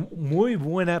 Muy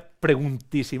buena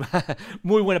preguntísima,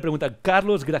 muy buena pregunta.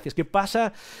 Carlos, gracias. ¿Qué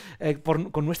pasa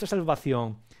con nuestra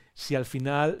salvación si al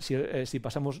final, si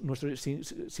pasamos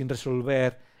sin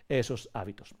resolver esos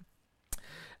hábitos?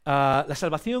 La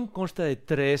salvación consta de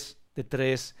tres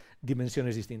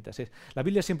dimensiones distintas. La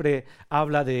Biblia siempre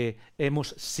habla de hemos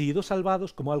sido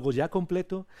salvados como algo ya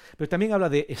completo, pero también habla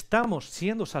de estamos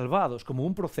siendo salvados como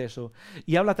un proceso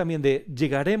y habla también de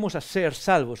llegaremos a ser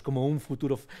salvos como un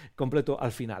futuro completo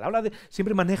al final.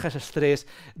 Siempre maneja esas tres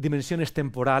dimensiones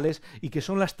temporales y que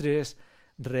son las tres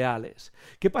reales.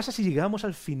 ¿Qué pasa si llegamos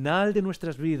al final de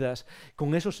nuestras vidas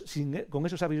con esos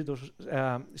hábitos,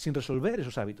 sin resolver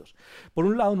esos hábitos? Por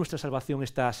un lado, nuestra salvación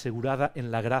está asegurada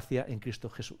en la gracia en Cristo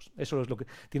Jesús. Eso es lo que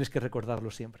tienes que recordarlo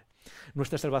siempre.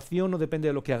 Nuestra salvación no depende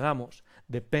de lo que hagamos,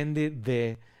 depende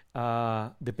de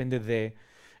la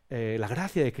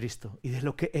gracia de Cristo y de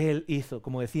lo que Él hizo.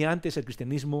 Como decía antes, el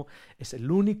cristianismo es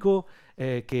el único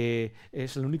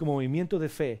movimiento de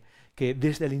fe que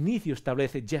desde el inicio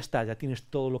establece, ya está, ya tienes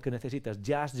todo lo que necesitas,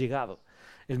 ya has llegado,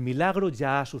 el milagro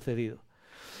ya ha sucedido.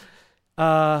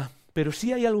 Pero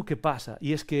sí hay algo que pasa,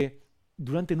 y es que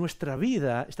durante nuestra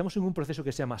vida estamos en un proceso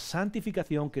que se llama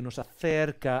santificación, que nos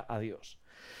acerca a Dios.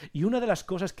 Y una de las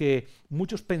cosas que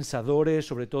muchos pensadores,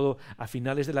 sobre todo a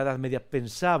finales de la Edad Media,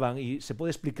 pensaban, y se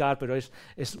puede explicar, pero es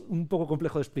un poco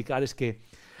complejo de explicar, es que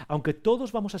aunque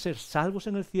todos vamos a ser salvos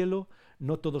en el cielo,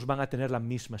 no todos van a tener la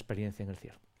misma experiencia en el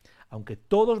cielo. Aunque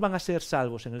todos van a ser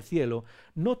salvos en el cielo,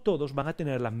 no todos van a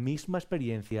tener la misma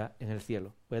experiencia en el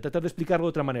cielo. Voy a tratar de explicarlo de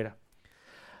otra manera.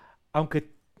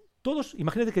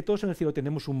 Imagínate que todos en el cielo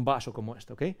tenemos un vaso como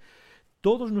este, ¿ok?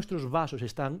 Todos nuestros vasos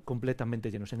están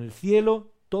completamente llenos. En el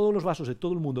cielo, todos los vasos de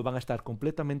todo el mundo van a estar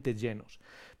completamente llenos.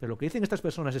 Pero lo que dicen estas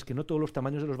personas es que no todos los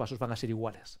tamaños de los vasos van a ser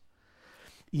iguales.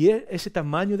 Y ese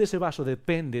tamaño de ese vaso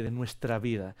depende de nuestra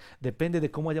vida, depende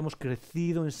de cómo hayamos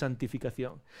crecido en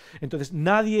santificación. Entonces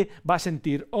nadie va a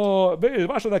sentir, el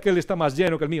vaso de aquel está más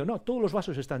lleno que el mío. No, todos los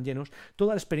vasos están llenos,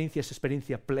 toda la experiencia es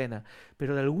experiencia plena,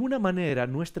 pero de alguna manera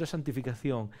nuestra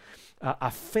santificación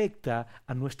afecta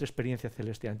a nuestra experiencia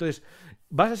celestial. Entonces,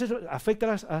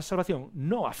 ¿afecta a la salvación?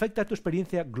 No. ¿Afecta a tu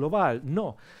experiencia global?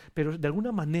 No. Pero de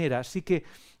alguna manera sí que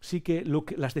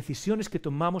las decisiones que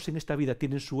tomamos en esta vida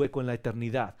tienen su eco en la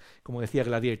eternidad, como decía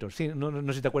Gladiator. Sí, no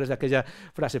sé si te acuerdas de aquella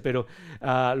frase, pero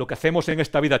lo que hacemos en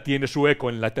esta vida tiene su eco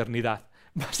en la eternidad.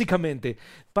 Básicamente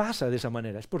pasa de esa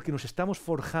manera, es porque nos estamos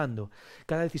forjando.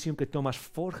 Cada decisión que tomas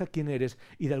forja quién eres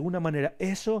y de alguna manera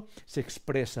eso se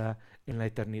expresa en la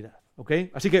eternidad.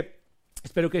 ¿Okay? Así que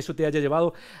espero que eso te haya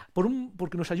llevado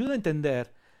porque nos ayuda a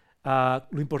entender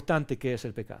lo importante que es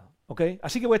el pecado. ¿Okay?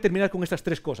 Así que voy a terminar con estas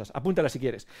tres cosas. Apúntalas si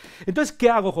quieres. Entonces, ¿qué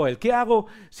hago, Joel? ¿Qué hago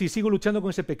si sigo luchando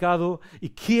con ese pecado y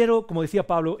quiero, como decía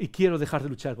Pablo, y quiero dejar de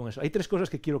luchar con eso? Hay tres cosas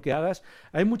que quiero que hagas.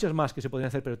 Hay muchas más que se podrían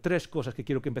hacer, pero tres cosas que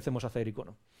quiero que empecemos a hacer,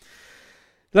 Icono.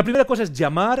 La primera cosa es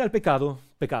llamar al pecado,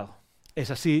 pecado.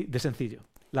 Es así de sencillo.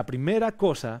 La primera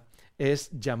cosa es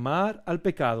llamar al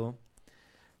pecado,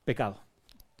 pecado.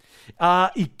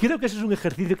 Y creo que ese es un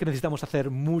ejercicio que necesitamos hacer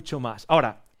mucho más.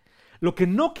 Ahora, lo que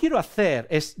no quiero hacer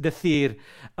es decir,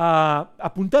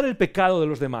 apuntar el pecado de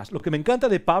los demás. Lo que me encanta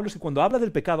de Pablo es que cuando habla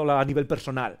del pecado a nivel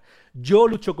personal, yo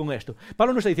lucho con esto.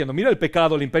 Pablo no está diciendo, mira el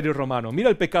pecado del Imperio Romano, mira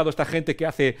el pecado esta gente que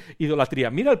hace idolatría,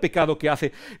 mira el pecado que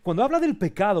hace... Cuando habla del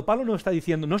pecado, Pablo no está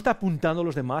diciendo, no está apuntando a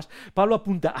los demás, Pablo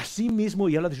apunta a sí mismo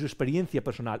y habla de su experiencia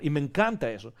personal. Y me encanta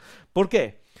eso. ¿Por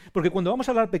qué? Porque cuando vamos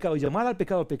a hablar del pecado y llamar al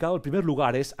pecado, el primer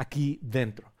lugar es aquí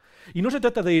dentro. Y no se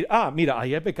trata de ir, mira,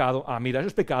 ahí hay pecado, mira, eso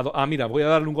es pecado, mira, voy a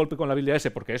darle un golpe con la Biblia ese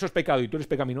porque eso es pecado y tú eres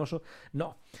pecaminoso.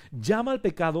 No, llama al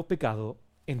pecado, pecado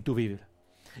en tu vida.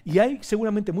 Y hay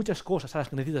seguramente muchas cosas a las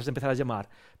que necesitas empezar a llamar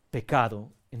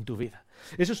pecado en tu vida.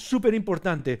 Eso es súper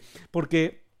importante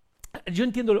porque yo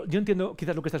entiendo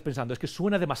quizás lo que estás pensando, es que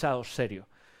suena demasiado serio.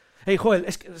 Hey, Joel,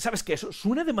 ¿sabes qué? Eso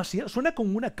suena demasiado, suena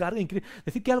como una carga increíble.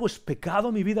 Decir que algo es pecado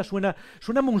en mi vida suena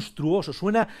monstruoso,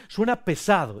 suena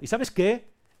pesado. ¿Y sabes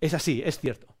qué? Es así, es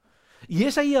cierto. Y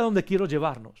es ahí a donde quiero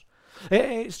llevarnos.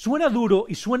 Suena duro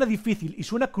y suena difícil y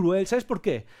suena cruel. ¿Sabes por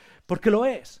qué? Porque lo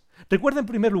es. Recuerda en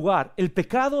primer lugar, el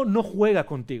pecado no juega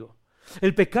contigo.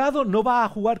 El pecado no va a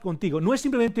jugar contigo. No es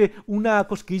simplemente una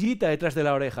cosquillita detrás de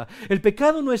la oreja. El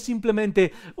pecado no es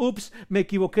simplemente, ups, me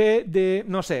equivoqué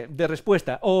de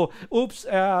respuesta. O, ups,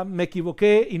 me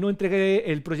equivoqué y no entregué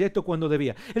el proyecto cuando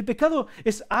debía. El pecado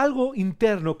es algo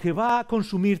interno que va a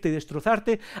consumirte y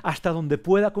destrozarte hasta donde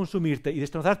pueda consumirte y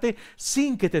destrozarte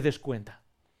sin que te des cuenta.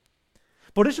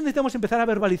 Por eso necesitamos empezar a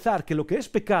verbalizar que lo que es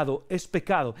pecado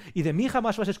y de mí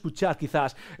jamás vas a escuchar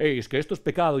quizás, es que esto es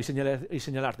pecado y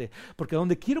señalarte, porque a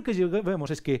donde quiero que lleguemos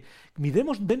es que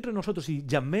miremos dentro de nosotros y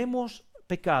llamemos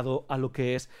pecado a lo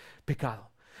que es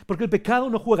pecado. Porque el pecado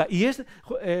no juega y es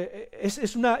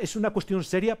una cuestión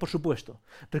seria, por supuesto.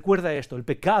 Recuerda esto, el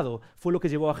pecado fue lo que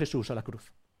llevó a Jesús a la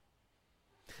cruz.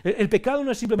 El pecado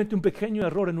no es simplemente un pequeño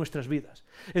error en nuestras vidas.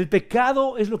 El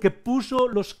pecado es lo que puso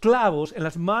los clavos en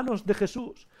las manos de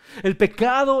Jesús. El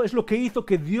pecado es lo que hizo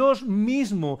que Dios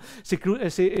mismo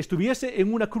estuviese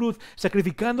en una cruz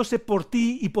sacrificándose por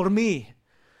ti y por mí.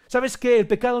 ¿Sabes qué? El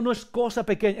pecado no es cosa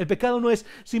pequeña. El pecado no es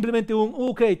simplemente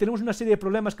tenemos una serie de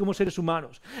problemas como seres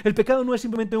humanos. El pecado no es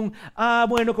simplemente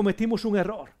cometimos un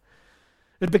error.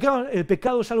 El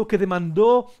pecado es algo que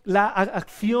demandó la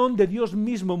acción de Dios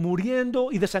mismo,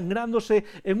 muriendo y desangrándose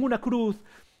en una cruz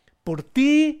por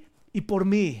ti y por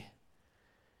mí.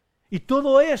 Y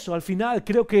todo eso, al final,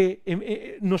 creo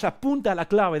que nos apunta a la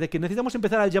clave de que necesitamos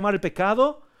empezar a llamar el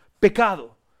pecado,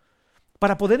 pecado,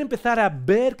 para poder empezar a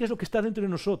ver qué es lo que está dentro de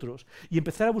nosotros y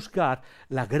empezar a buscar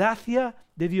la gracia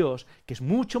de Dios, que es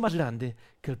mucho más grande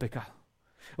que el pecado.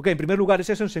 Ok, en primer lugar es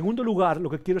eso. En segundo lugar, lo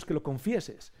que quiero es que lo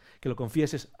confieses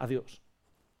a Dios.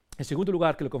 En segundo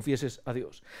lugar, que lo confieses a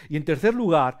Dios. Y en tercer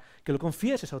lugar, que lo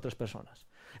confieses a otras personas.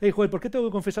 Hey, Joel, ¿por qué tengo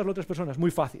que confesarlo a otras personas?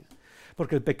 Muy fácil.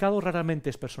 Porque el pecado raramente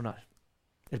es personal.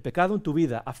 El pecado en tu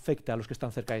vida afecta a los que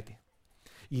están cerca de ti.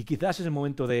 Y quizás es el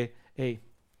momento de,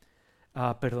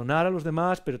 perdonar a los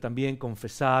demás, pero también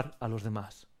confesar a los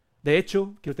demás. De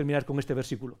hecho, quiero terminar con este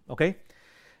versículo, ¿ok?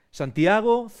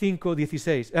 Santiago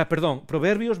 5:16,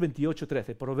 Proverbios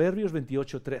 28:13. Proverbios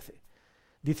 28:13.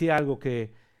 Dice algo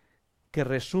que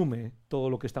resume todo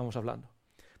lo que estamos hablando.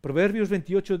 Proverbios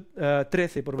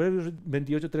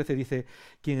 28:13 dice: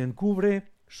 quien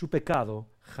encubre su pecado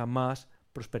jamás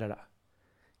prosperará.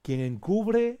 Quien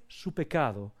encubre su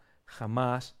pecado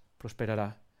jamás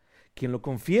prosperará. Quien lo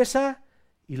confiesa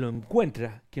y lo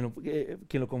encuentra, quien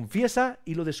lo confiesa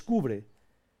y lo descubre,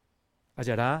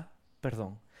 hallará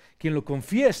perdón. Quien lo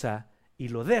confiesa y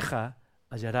lo deja,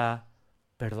 hallará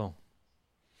perdón.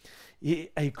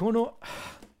 Y a Icono,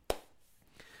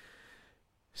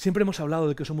 siempre hemos hablado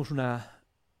de que somos una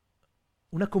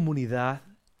comunidad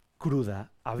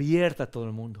cruda, abierta a todo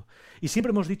el mundo. Y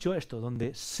siempre hemos dicho esto,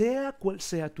 donde sea cual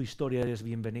sea tu historia, eres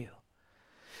bienvenido.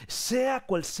 Sea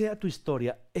cual sea tu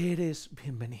historia, eres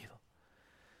bienvenido.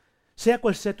 Sea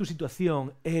cual sea tu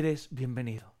situación, eres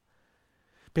bienvenido.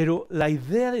 Pero la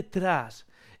idea detrás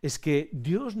es que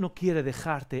Dios no quiere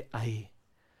dejarte ahí.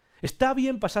 Está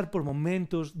bien pasar por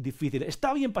momentos difíciles,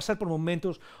 está bien pasar por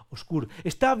momentos oscuros,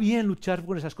 está bien luchar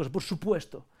por esas cosas, por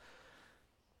supuesto.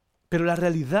 Pero la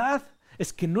realidad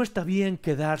es que no está bien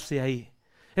quedarse ahí.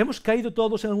 Hemos caído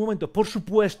todos en algún momento, por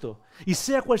supuesto. Y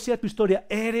sea cual sea tu historia,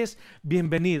 eres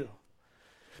bienvenido.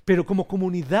 Pero como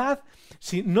comunidad,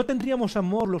 si no tendríamos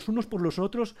amor los unos por los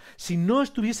otros, si no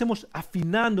estuviésemos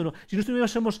afinándonos, si no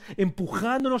estuviésemos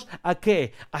empujándonos ¿a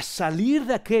qué? A salir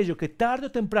de aquello que tarde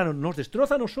o temprano nos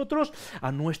destroza a nosotros,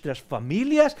 a nuestras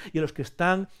familias y a los que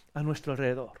están a nuestro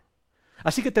alrededor.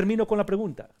 Así que termino con la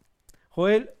pregunta.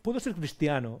 Joel, ¿puedo ser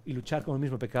cristiano y luchar con el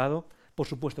mismo pecado? Por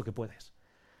supuesto que puedes.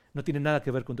 No tiene nada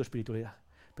que ver con tu espiritualidad.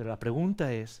 Pero la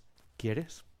pregunta es,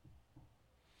 ¿quieres?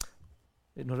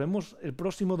 Nos vemos el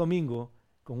próximo domingo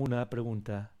con una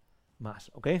pregunta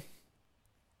más, ¿ok?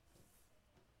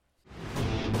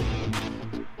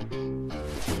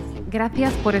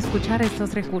 Gracias por escuchar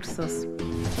estos recursos.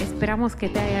 Esperamos que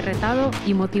te haya retado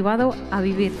y motivado a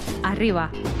vivir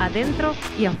arriba, adentro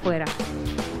y afuera.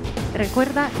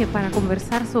 Recuerda que para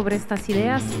conversar sobre estas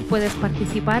ideas puedes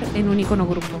participar en un Icono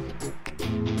Grupo.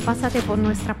 Pásate por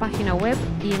nuestra página web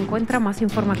y encuentra más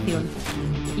información.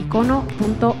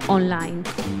 icono.online.